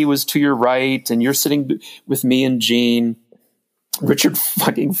Eddie was to your right, and you're sitting with me and Gene. Richard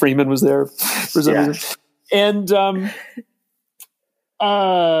fucking Freeman was there for some reason. And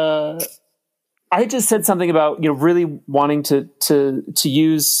I just said something about really wanting to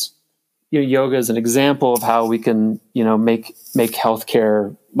use yoga as an example of how we can make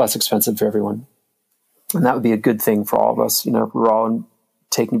healthcare less expensive for everyone, and that would be a good thing for all of us. If we're all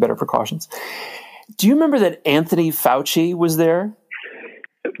taking better precautions. Do you remember that Anthony Fauci was there?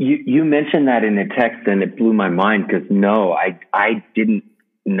 You mentioned that in a text, and it blew my mind because I didn't.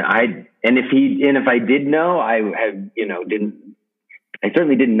 If I did know, didn't. I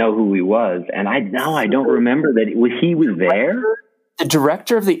certainly didn't know who he was, and I don't remember that he was there. The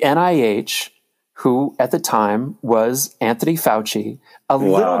director of the NIH, who at the time was Anthony Fauci,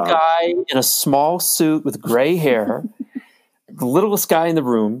 little guy in a small suit with gray hair, the littlest guy in the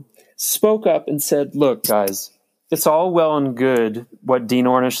room, spoke up and said, "Look, guys, it's all well and good what Dean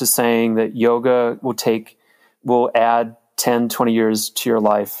Ornish is saying, that yoga will add 10, 20 years to your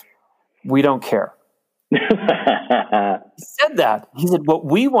life. We don't care." He said that. He said, what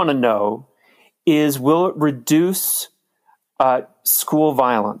we want to know is, will it reduce school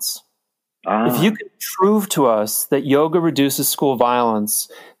violence? If you can prove to us that yoga reduces school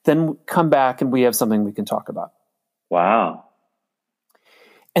violence, then come back and we have something we can talk about. Wow.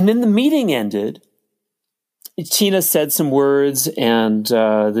 And then the meeting ended. Tina said some words, and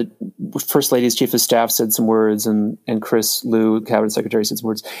the First Lady's Chief of Staff said some words, and Chris Liu, Cabinet Secretary, said some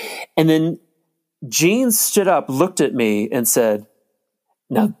words. And then Gene stood up, looked at me, and said,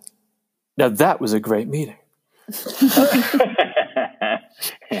 Now that was a great meeting."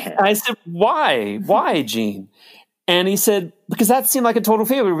 And I said, Why? Why, Gene? And he said, because that seemed like a total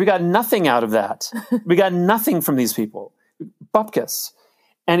failure. We got nothing out of that. We got nothing from these people. Bupkis.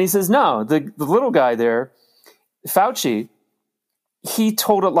 And he says, no, the little guy there, Fauci, he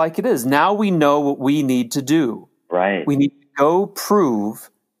told it like it is. Now we know what we need to do. Right. We need to go prove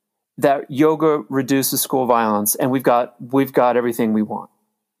that yoga reduces school violence, and we've got everything we want.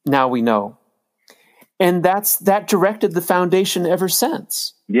 Now we know. And that directed the foundation ever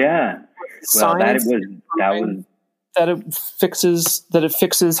since. Yeah. Well, that it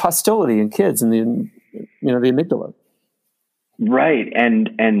fixes hostility in kids and the amygdala. Right. And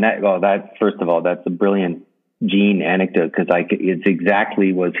that first of all, that's a brilliant Gene anecdote, because it's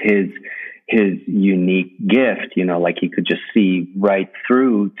exactly was his unique gift, like he could just see right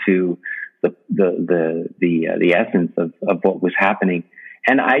through to the essence of what was happening.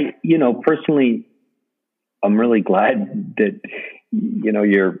 And I, personally, I'm really glad that,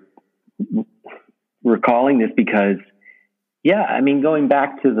 you're recalling this, because going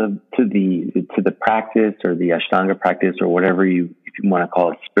back to the practice, or the Ashtanga practice, or whatever if you want to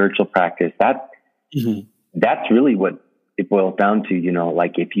call it, spiritual practice, that's really what it boils down to,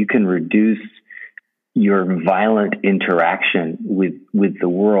 like if you can reduce your violent interaction with the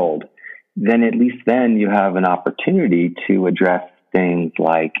world, then at least then you have an opportunity to address things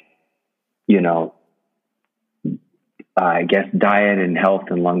like, I guess diet and health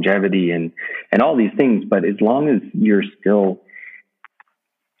and longevity and all these things. But as long as you're still,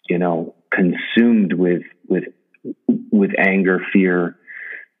 consumed with anger, fear,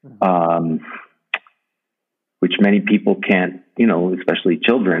 which many people can't, especially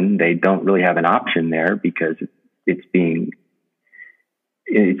children, they don't really have an option there because it's in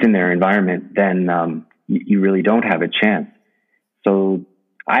their environment, then you really don't have a chance. So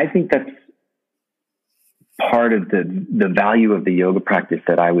I think that's part of the value of the yoga practice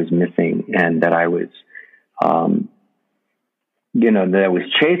that I was missing, and that I was, that I was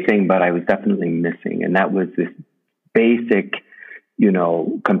chasing, but I was definitely missing. And that was this basic,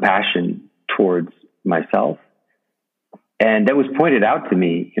 compassion towards myself. And that was pointed out to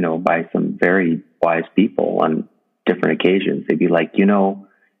me, by some very wise people on different occasions. They'd be like, you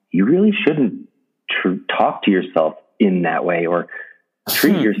really shouldn't talk to yourself in that way or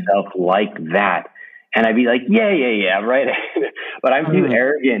treat yourself like that. And I'd be like, yeah, right. But I'm too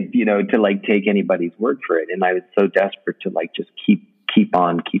arrogant, to like take anybody's word for it. And I was so desperate to like just keep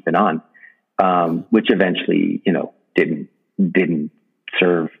on keeping on, which eventually, didn't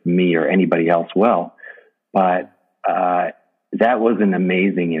serve me or anybody else well. But that was an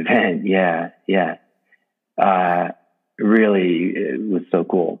amazing event. Yeah. Really, it was so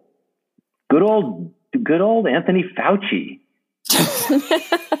cool. Good old Anthony Fauci.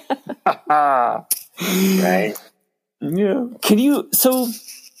 Right. Yeah.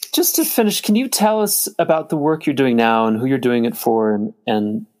 Just to finish, can you tell us about the work you're doing now and who you're doing it for,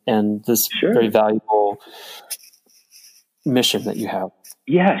 and this very valuable mission that you have?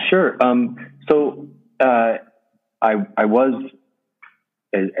 Yeah, sure. So I was,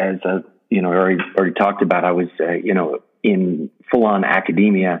 as already talked about, I was in full on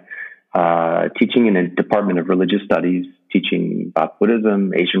academia, teaching in a department of religious studies, teaching about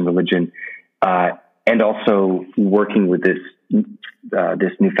Buddhism, Asian religion, and also working with this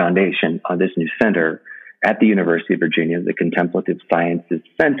new foundation, this new center at the University of Virginia, the Contemplative Sciences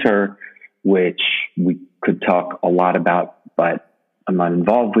Center, which we could talk a lot about, but I'm not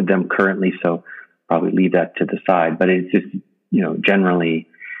involved with them currently, so probably leave that to the side. But it's just, generally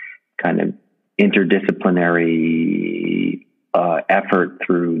kind of interdisciplinary effort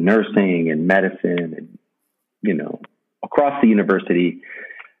through nursing and medicine and, across the university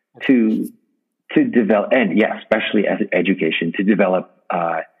to develop, and especially as education, to develop,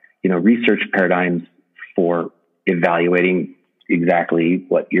 research paradigms for evaluating exactly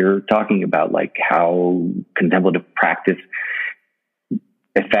what you're talking about, like how contemplative practice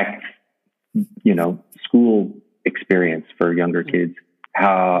affects, school experience for younger kids.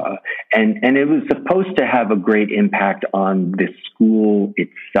 And it was supposed to have a great impact on the school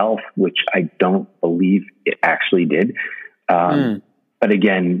itself, which I don't believe it actually did. But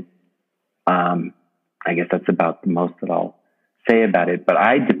again, I guess that's about the most that I'll say about it. But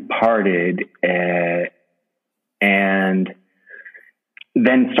I departed and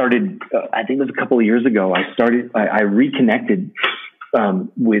then started, I think it was a couple of years ago, I reconnected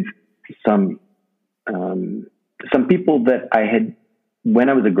with some people that I had when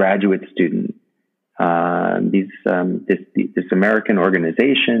I was a graduate student. This American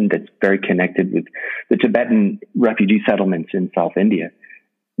organization that's very connected with the Tibetan refugee settlements in South India,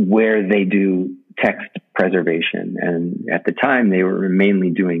 where they do text preservation. And at the time, they were mainly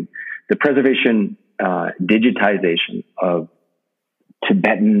doing the preservation, digitization of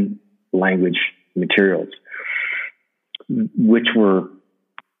Tibetan language materials, which were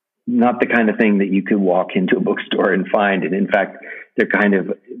not the kind of thing that you could walk into a bookstore and find. And in fact, they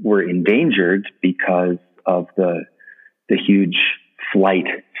were endangered because of the huge flight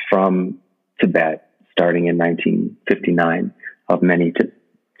from Tibet starting in 1959 of many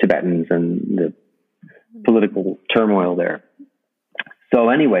Tibetans and the political turmoil there. So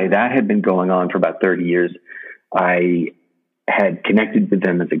anyway, that had been going on for about 30 years. I had connected with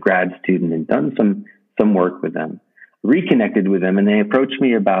them as a grad student and done some work with them, reconnected with them, and they approached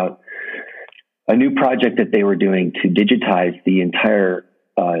me about a new project that they were doing to digitize the entire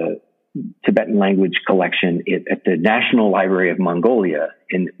Tibetan language collection at the National Library of Mongolia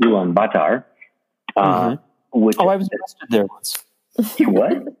in Ulaanbaatar. I was arrested there once. You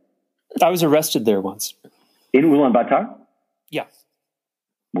what? I was arrested there once. In Ulaanbaatar? Yeah.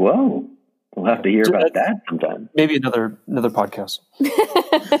 Whoa. We'll have to hear about that sometime. Maybe another podcast.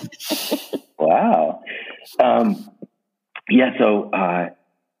 Wow.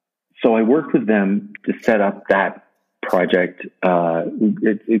 So I worked with them to set up that project.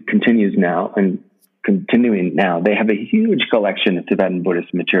 It continues now, and continuing now. They have a huge collection of Tibetan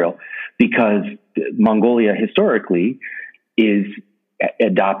Buddhist material because Mongolia historically is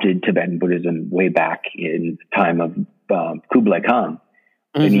adopted Tibetan Buddhism way back in the time of Kublai Khan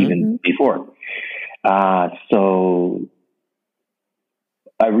and even before. So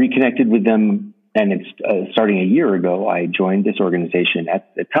I reconnected with them, and it's starting a year ago. I joined this organization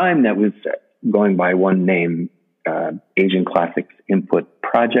at the time that was going by one name, Asian Classics Input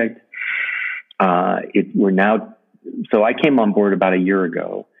Project. So I came on board about a year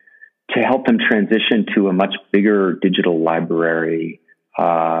ago to help them transition to a much bigger digital library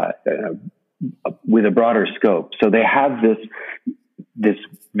with a broader scope. So they have this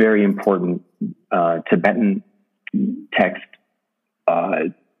very important Tibetan text,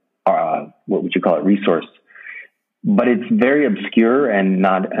 what would you call it, resource. But it's very obscure and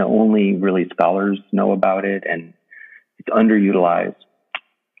not only really scholars know about it, and it's underutilized.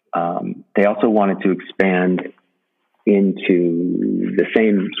 They also wanted to expand into the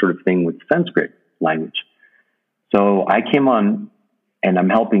same sort of thing with Sanskrit language. So I came on, and I'm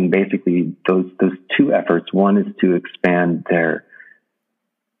helping basically those two efforts. One is to expand the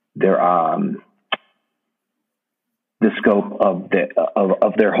scope of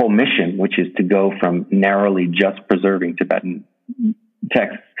their whole mission, which is to go from narrowly just preserving Tibetan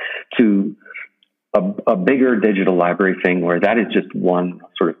texts to a bigger digital library thing, where that is just one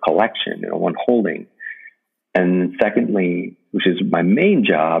sort of collection, one holding. And secondly, which is my main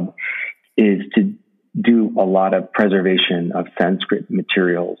job, is to do a lot of preservation of Sanskrit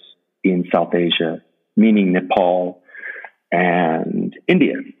materials in South Asia, meaning Nepal and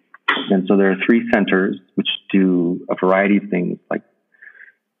India. And so there are 3 centers which do a variety of things, like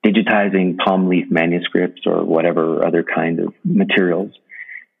digitizing palm leaf manuscripts or whatever other kind of materials.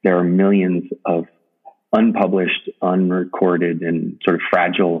 There are millions of unpublished, unrecorded, and sort of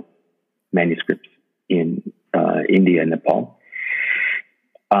fragile manuscripts in India and Nepal.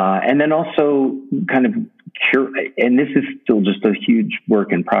 And then also kind of and this is still just a huge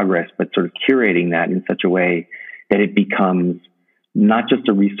work in progress, but sort of curating that in such a way that it becomes not just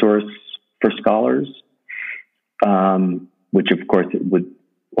a resource for scholars, which of course it would,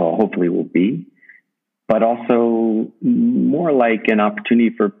 well, hopefully will be, but also more like an opportunity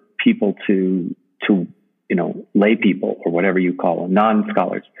for people to lay people, or whatever you call them,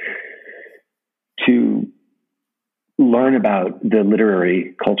 non-scholars, to learn about the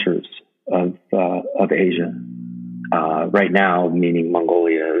literary cultures of Asia. Right now, meaning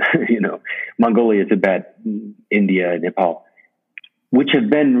Mongolia, Mongolia, Tibet, India, Nepal, which have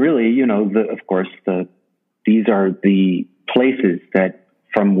been really, these are the places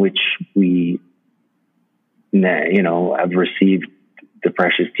from which we, have received the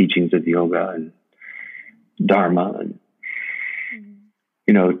precious teachings of yoga and Dharma, and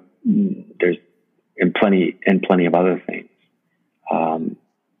there's plenty of other things.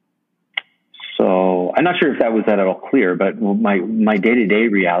 So I'm not sure if that was at all clear, but my day-to-day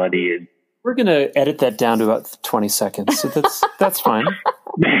reality is, we're going to edit that down to about 20 seconds. So that's fine.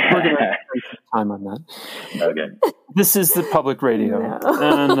 We're going to spend some time on that. Okay. This is the public radio. No.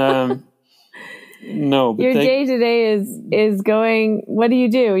 And, but your day-to-day is going, what do?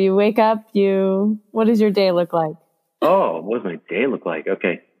 You wake up, what does your day look like? Oh, what does my day look like?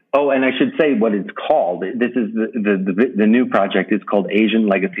 Okay. Oh, and I should say what it's called. This is the new project is called Asian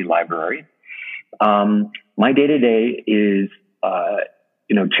Legacy Library. My day-to-day is,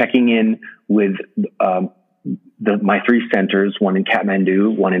 checking in with my 3 centers, one in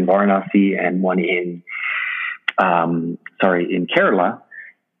Kathmandu, one in Varanasi, and one in Kerala.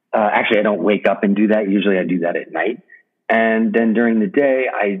 Actually, I don't wake up and do that. Usually I do that at night. And then during the day,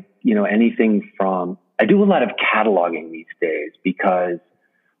 I do a lot of cataloging these days, because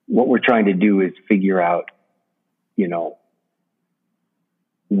what we're trying to do is figure out,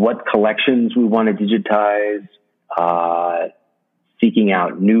 what collections we want to digitize, seeking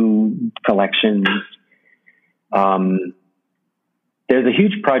out new collections. There's a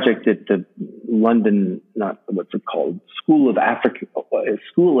huge project at the London, School of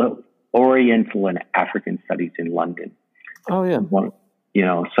Oriental and African Studies in London. Oh yeah.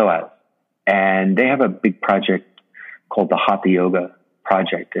 SOAS. And they have a big project called the Hatha Yoga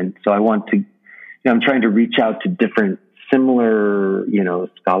Project. And so I'm trying to reach out to different similar,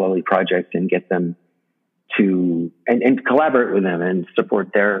 scholarly projects and get them to, and collaborate with them and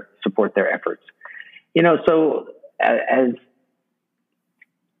support their efforts. So as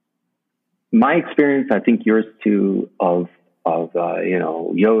my experience, I think yours too, of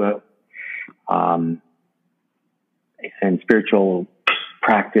yoga, and spiritual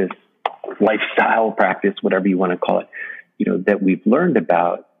practice, lifestyle practice, whatever you want to call it, that we've learned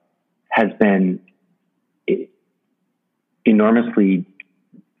about, has been enormously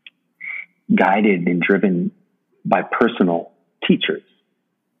guided and driven by personal teachers.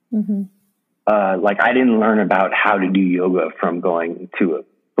 Mm-hmm. Like I didn't learn about how to do yoga from going to a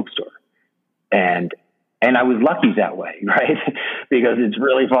bookstore. And I was lucky that way, right? Because it's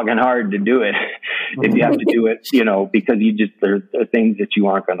really fucking hard to do it if you have to do it, because there are things that you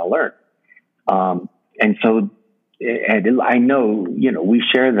aren't going to learn. And so, and I know, we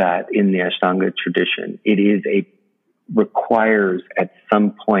share that in the Ashtanga tradition. It requires at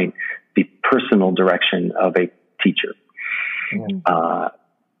some point the personal direction of a teacher. Mm-hmm.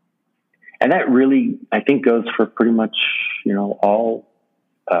 And that really, I think, goes for pretty much, all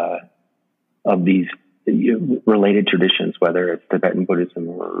of these related traditions, whether it's Tibetan Buddhism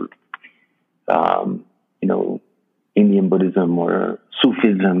or, Indian Buddhism or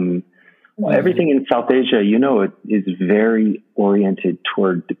Sufism. Mm-hmm. Everything in South Asia, it is very oriented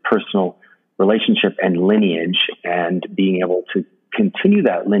toward the personal relationship and lineage and being able to continue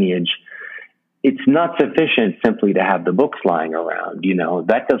that lineage. It's not sufficient simply to have the books lying around,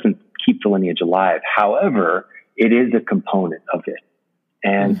 that doesn't keep the lineage alive. However, it is a component of it.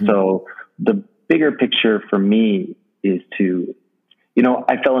 And mm-hmm. so the bigger picture for me is to,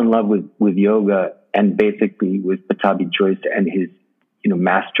 I fell in love with yoga and basically with Pattabhi Jois and his,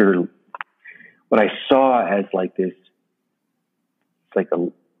 master, what I saw as like this,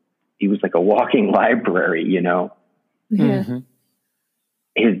 he was like a walking library, Mm-hmm.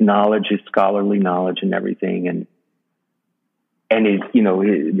 His knowledge, his scholarly knowledge and everything. And his,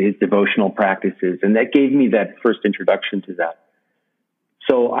 his devotional practices. And that gave me that first introduction to that.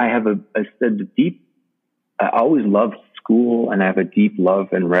 So I have I always loved school, and I have a deep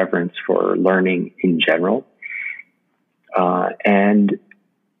love and reverence for learning in general. And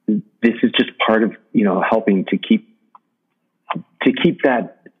this is just part of, helping to keep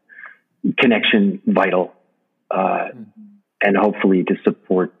that connection vital, and hopefully to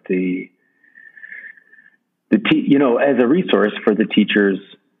support as a resource for the teachers.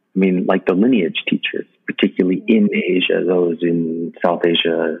 I mean, like the lineage teachers, particularly in Asia, those in South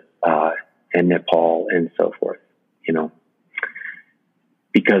Asia, and Nepal and so forth,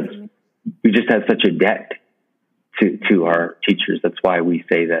 because we just have such a debt to our teachers. That's why we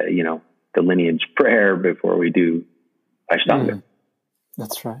say that, the lineage prayer before we do Ashtanga.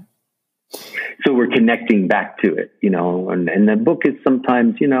 That's right. So we're connecting back to it, and the book is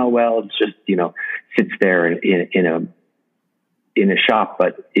sometimes, it's just, sits there in a shop,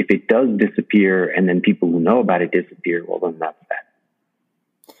 but if it does disappear and then people who know about it disappear, well, then that's that.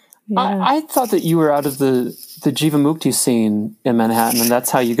 Yeah. I thought that you were out of the Jivamukti scene in Manhattan, and that's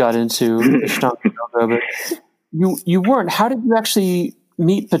how you got into Ashtanga yoga, but you weren't. How did you actually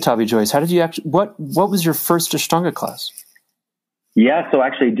meet Pattabhi Jois? How did you actually, what was your first Ashtanga class? Yeah, so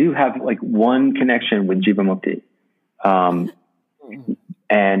actually I do have like one connection with Jivamukti.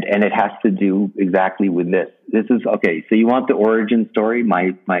 And it has to do exactly with this. This is, okay, so you want the origin story,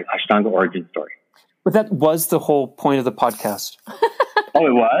 my Ashtanga origin story. But that was the whole point of the podcast. Oh,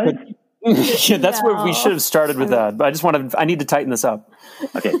 it was? Yeah, that's where we should have started with that. But I need to tighten this up.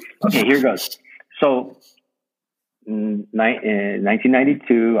 Okay, here goes. So in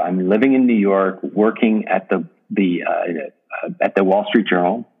 1992, I'm living in New York, working at the Wall Street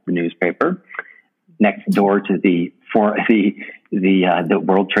Journal, the newspaper, next door to the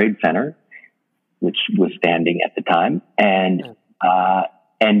World Trade Center, which was standing at the time, and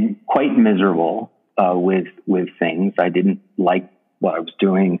quite miserable with things. I didn't like what I was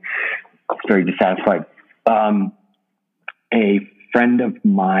doing. I was very dissatisfied. A friend of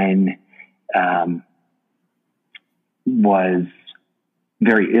mine was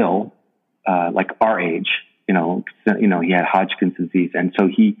very ill, like our age. He had Hodgkin's disease, and so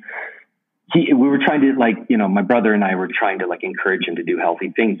we were trying to my brother and I were trying to encourage him to do healthy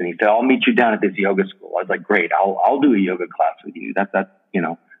things. And he said, I'll meet you down at this yoga school. I was like, great, I'll do a yoga class with you. That's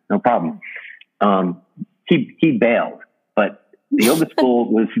no problem. He bailed, but the yoga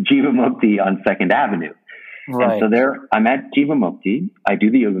school was Jivamukti on 2nd Avenue. Right. And so there, I'm at Jivamukti. I do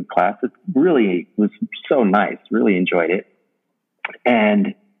the yoga class. It was so nice. Really enjoyed it.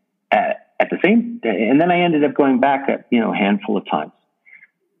 And at the same, and then I ended up going back a handful of times.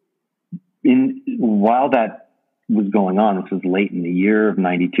 While that was going on, this was late in the year of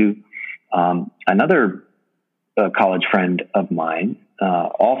 92, another college friend of mine,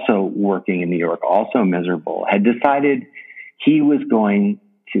 also working in New York, also miserable, had decided he was going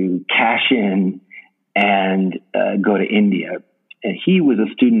to cash in and go to India. And he was a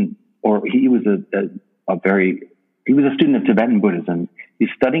student, or he was he was a student of Tibetan Buddhism. He's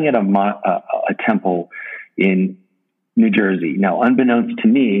studying at a temple in New Jersey. Now, unbeknownst to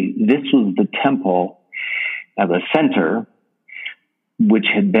me, this was the temple the center, which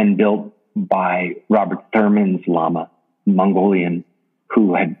had been built by Robert Thurman's Lama, Mongolian,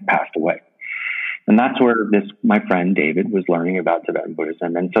 who had passed away. And that's where my friend David was learning about Tibetan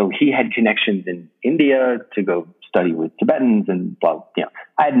Buddhism. And so he had connections in India to go study with Tibetans and blah,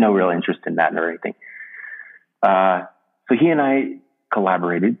 I had no real interest in that or anything. So he and I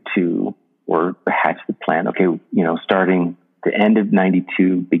collaborated or hatched the plan. Okay, starting the end of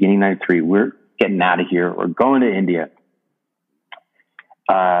 92, beginning 93, we're getting out of here. We're going to India.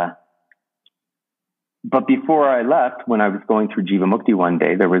 But before I left, when I was going through Jivamukti one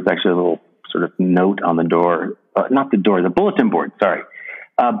day, there was actually a little sort of note on the door, not the door, the bulletin board, sorry.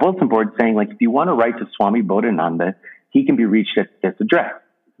 Bulletin board saying, like, if you want to write to Swami Bodhananda, he can be reached at this address.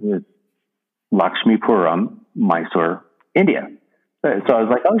 It's Lakshmipuram, Mysore, India. So I was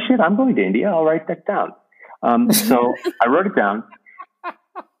like, oh shit, I'm going to India. I'll write that down. So I wrote it down.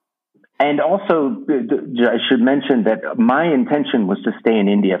 And also, I should mention that my intention was to stay in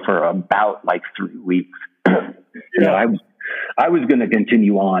India for about 3 weeks. I was going to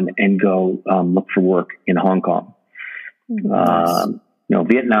continue on and go look for work in Hong Kong, Nice.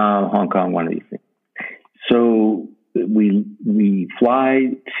 Vietnam, Hong Kong, one of these things. So we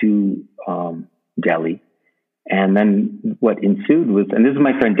fly to Delhi, and then what ensued was, and this is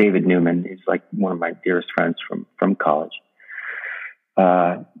my friend David Newman. He's like one of my dearest friends from college.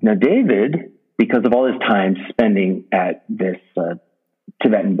 Now, David, because of all his time spending at this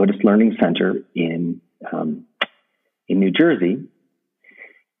Tibetan Buddhist Learning Center in New Jersey,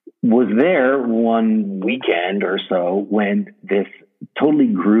 was there one weekend or so when this totally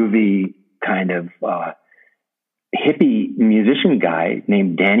groovy kind of hippie musician guy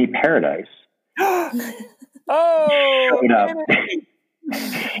named Danny Paradise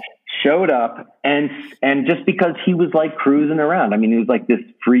showed up and just because he was like cruising around. I mean, he was like this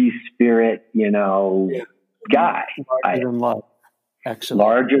free spirit, guy. Larger than life, actually.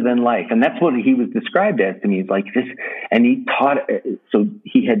 Larger than life. And that's what he was described as to me. He's like this, and he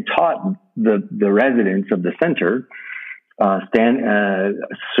had taught the residents of the center,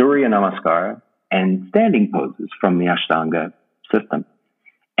 Surya Namaskara and standing poses from the Ashtanga system.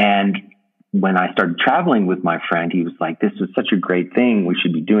 And when I started traveling with my friend, he was like, this is such a great thing. We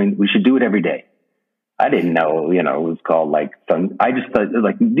should do it every day. I didn't know, it was called I just thought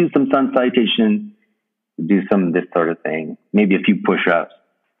do some sun salutation, do some of this sort of thing, maybe a few push-ups.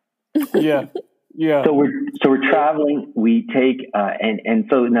 Yeah. Yeah. So we're traveling, we take, and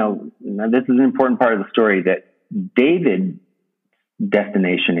so now this is an important part of the story, that David's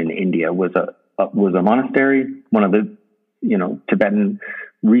destination in India was a monastery, one of the, Tibetan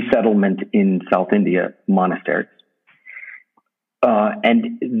resettlement in South India monasteries.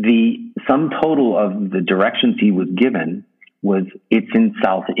 And the sum total of the directions he was given was it's in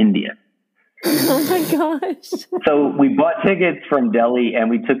South India. Oh my gosh. So we bought tickets from Delhi and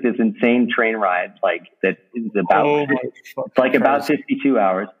we took this insane train ride, that is about 52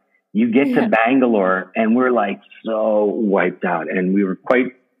 hours. You get to Bangalore and we're so wiped out, and we were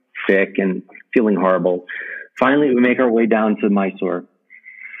quite sick and feeling horrible. Finally, we make our way down to Mysore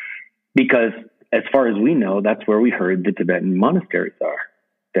because, as far as we know, that's where we heard the Tibetan monasteries are.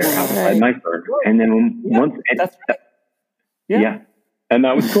 They're outside Mysore. And then and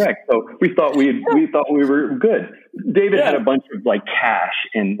that was correct. So we thought we were good. David had a bunch of cash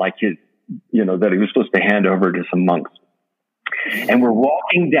and his, that he was supposed to hand over to some monks. And we're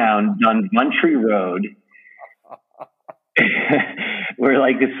walking down Dhanvantri Road. We're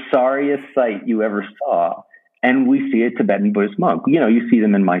the sorriest sight you ever saw. And we see a Tibetan Buddhist monk. You see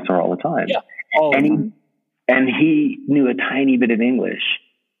them in Mysore all the time. Yeah. And he knew a tiny bit of English.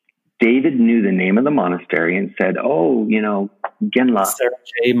 David knew the name of the monastery and said, Genla. Sarah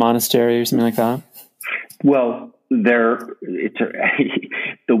J. Monastery or something like that? Well, the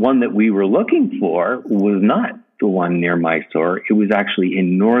one that we were looking for was not the one near Mysore. It was actually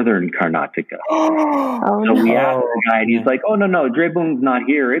in northern Karnataka. We asked the guide, he's like, oh, no, Drebung's not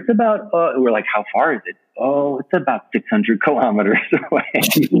here. It's about, we're like, how far is it? Oh, it's about 600 kilometers away.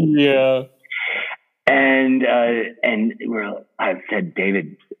 Yeah. And I said,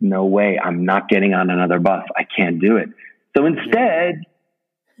 David, no way. I'm not getting on another bus. I can't do it. So instead,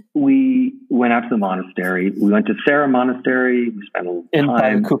 we went out to the monastery. We went to Sarah Monastery. We spent a little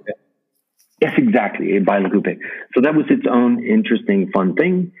time. In Bailakupe. Yes, exactly. In Bailakupe. So that was its own interesting, fun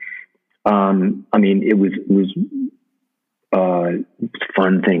thing. It was a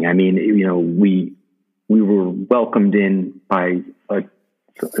fun thing. We were welcomed in by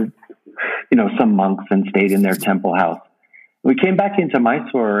some monks and stayed in their temple house. We came back into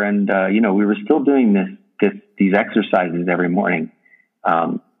Mysore and, we were still doing these exercises every morning.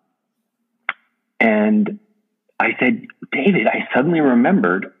 And I said, David, I suddenly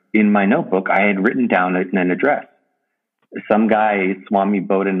remembered in my notebook, I had written down an address. Some guy, Swami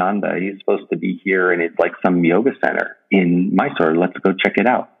Bodhananda, he's supposed to be here, and it's like some yoga center in Mysore. Let's go check it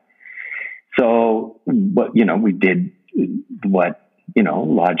out. So, but, you know, we did what, you know,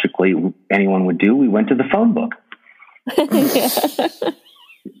 logically anyone would do. We went to the phone book.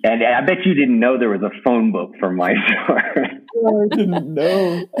 And I bet you didn't know there was a phone book for Mysore. I didn't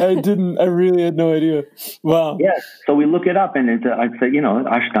know. I really had no idea. Wow. Yeah. So we look it up, and it's I said, you know,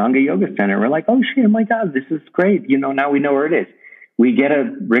 Ashtanga Yoga Center. We're like, oh shit, oh my God, this is great. You know, now we know where it is. We get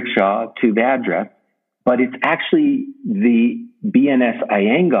a rickshaw to the address, but it's actually the BNS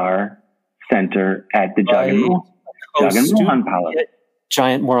Iyengar Center at the Jagan Mohan Palace.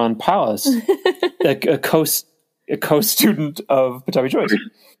 Giant Mohan Palace. a co-student of Pattabhi Jois.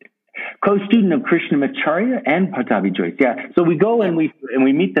 Co-student of Krishnamacharya and Pattabhi Jois. Yeah. So we go and we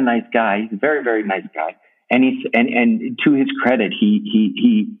meet the nice guy. He's a very, very nice guy. And and to his credit,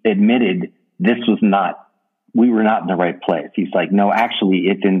 he admitted we were not in the right place. He's like, no, actually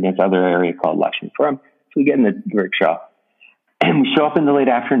it's in this other area called Lakshmipuram. So we get in the rickshaw and we show up in the late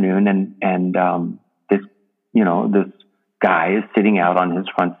afternoon, and this guy is sitting out on his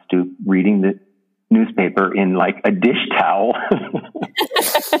front stoop reading the newspaper in like a dish towel.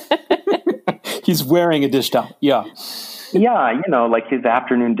 He's wearing a dish towel. Yeah. Yeah. You know, like his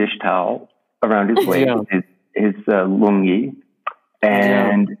afternoon dish towel around his waist, his lungi.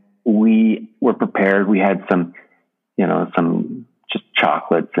 And we were prepared. We had some just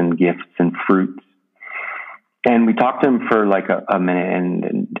chocolates and gifts and fruits. And we talked to him for like a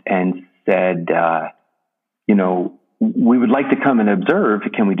minute and said, you know, we would like to come and observe.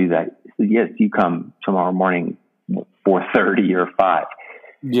 Can we do that? He said, yes, you come tomorrow morning, 4:30 or 5.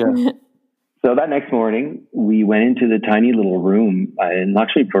 Yeah. So that next morning, we went into the tiny little room in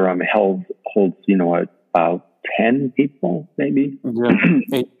Lakshmipuram. Holds, you know, about 10 people, maybe. Yeah,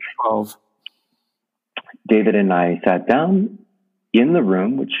 8, 12. David and I sat down in the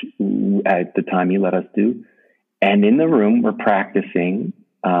room, which at the time he let us do. And in the room, we're practicing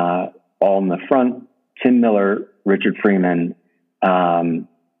all in the front. Tim Miller, Richard Freeman, I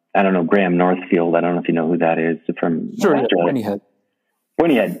don't know, Graham Northfield. I don't know if you know who that is from Australia.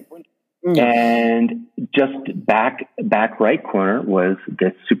 Pointy Head. Yeah. And just back right corner was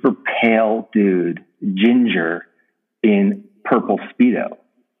this super pale dude, ginger, in purple Speedo.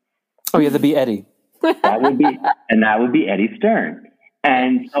 Oh yeah, that'd be Eddie. That would be Eddie Stern.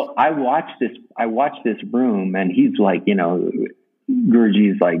 And so I watched this room, and he's like, you know,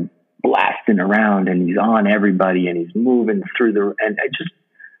 Guruji's like blasting around, and he's on everybody, and he's moving through and I just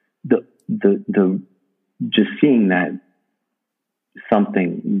just seeing that,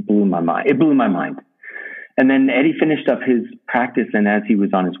 something blew my mind. It blew my mind. And then Eddie finished up his practice, and as he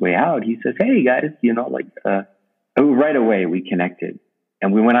was on his way out, he says, hey guys, you know, like right away we connected,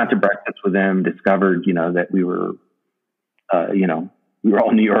 and we went out to breakfast with him, discovered, you know, that we were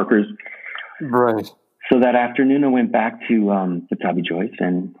all New Yorkers. Right. So that afternoon I went back to Pattabhi Jois,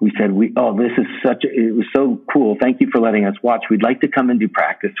 and we said, this is it was so cool. Thank you for letting us watch. We'd like to come and do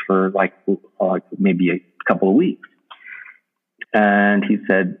practice for like maybe a couple of weeks. And he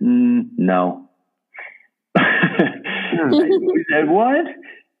said, no. We said, what?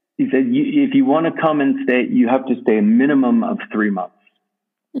 He said, if you want to come and stay, you have to stay a minimum of 3 months.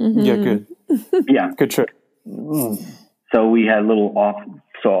 Mm-hmm. Yeah, good. Yeah. Good trip. So we had a little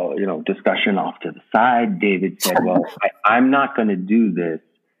discussion off to the side. David said, well, I'm not going to do this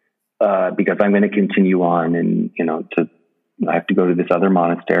because I'm going to continue on, and, you know, I have to go to this other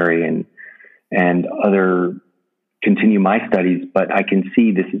monastery and continue my studies, but I can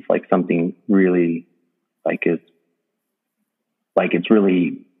see this is like something really it's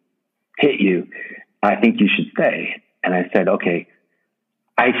really hit you. I think you should stay. And I said, okay,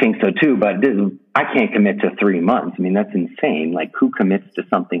 I think so too, but I can't commit to 3 months. I mean, that's insane. Like, who commits to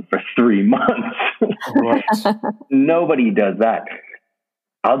something for 3 months? Nobody does that.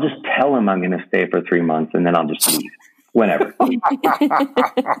 I'll just tell him I'm going to stay for 3 months, and then I'll just leave whenever.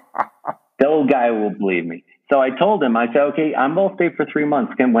 The old guy will believe me. So I told him, I said, okay, I'll stay for 3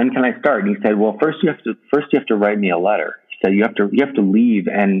 months. When can I start? And he said, well, first you have to write me a letter. He said, you have to leave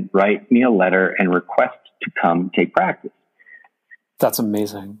and write me a letter and request to come take practice. That's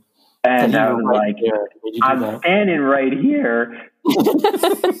amazing. And I was like, I'm standing right here.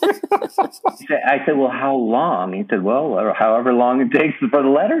 I said, well, how long? He said, well, however long it takes for the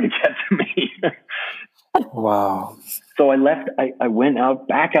letter to get to me. Wow. So I left. I went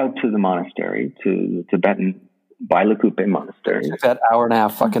back out to the monastery, to the Tibetan Bailakupe monastery. Took that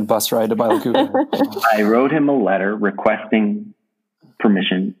hour-and-a-half fucking bus ride to Bailakupe. I wrote him a letter requesting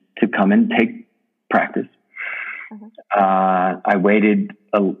permission to come and take practice. I waited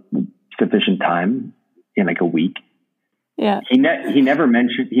a sufficient time, in like a week. Yeah. He never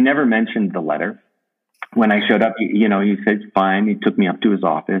mentioned the letter. When I showed up, he said, fine. He took me up to his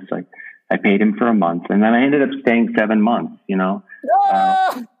office. I paid him for a month, and then I ended up staying 7 months, and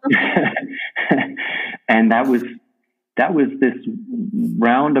that was this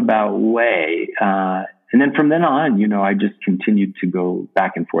roundabout way. And then from then on, I just continued to go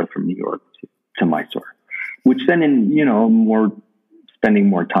back and forth from New York to Mysore, which then spending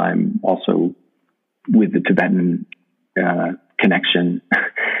more time also with the Tibetan connection.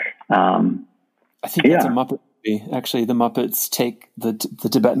 I think that's a Muppet movie. Actually, the Muppets take the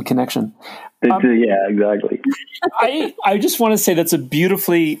Tibetan connection. Yeah, exactly. I just want to say that's a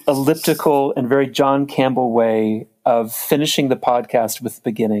beautifully elliptical and very John Campbell way of finishing the podcast with the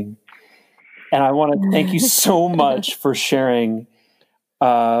beginning. And I want to thank you so much for sharing.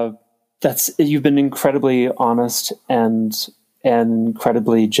 You've been incredibly honest and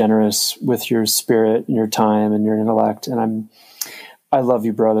incredibly generous with your spirit and your time and your intellect. And I love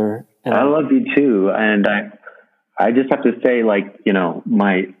you, brother. And I love you too. And I just have to say,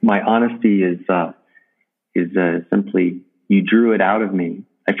 my honesty is simply, you drew it out of me.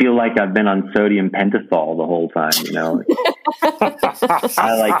 I feel like I've been on sodium pentothal the whole time,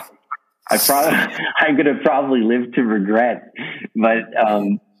 I could have probably lived to regret, but,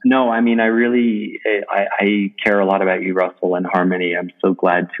 no, I mean, I care a lot about you, Russell, and Harmony. I'm so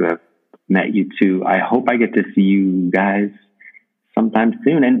glad to have met you too. I hope I get to see you guys sometime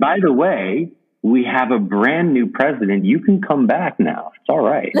soon. And by the way, we have a brand new president. You can come back now. It's all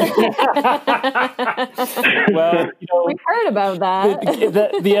right. Well, we heard about that.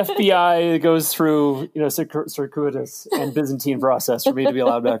 The FBI goes through, circuitous and Byzantine process for me to be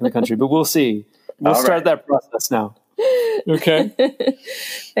allowed back in the country. But we'll see. We'll start that process now. Okay.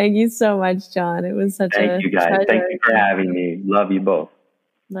 Thank you so much, John. It was such a Thank you, guys. pleasure. Thank you for having me. Love you both.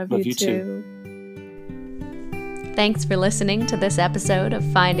 Love you too. Thanks for listening to this episode of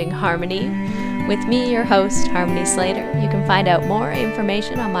Finding Harmony with me, your host, Harmony Slater. You can find out more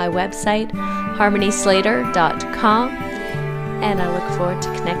information on my website, harmonyslater.com, and I look forward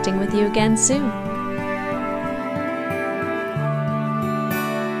to connecting with you again soon.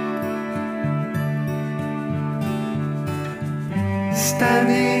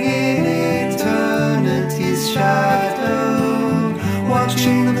 Standing in eternity's shadow,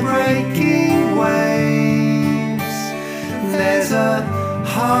 watching the breaking waves, there's a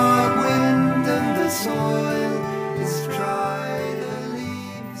heart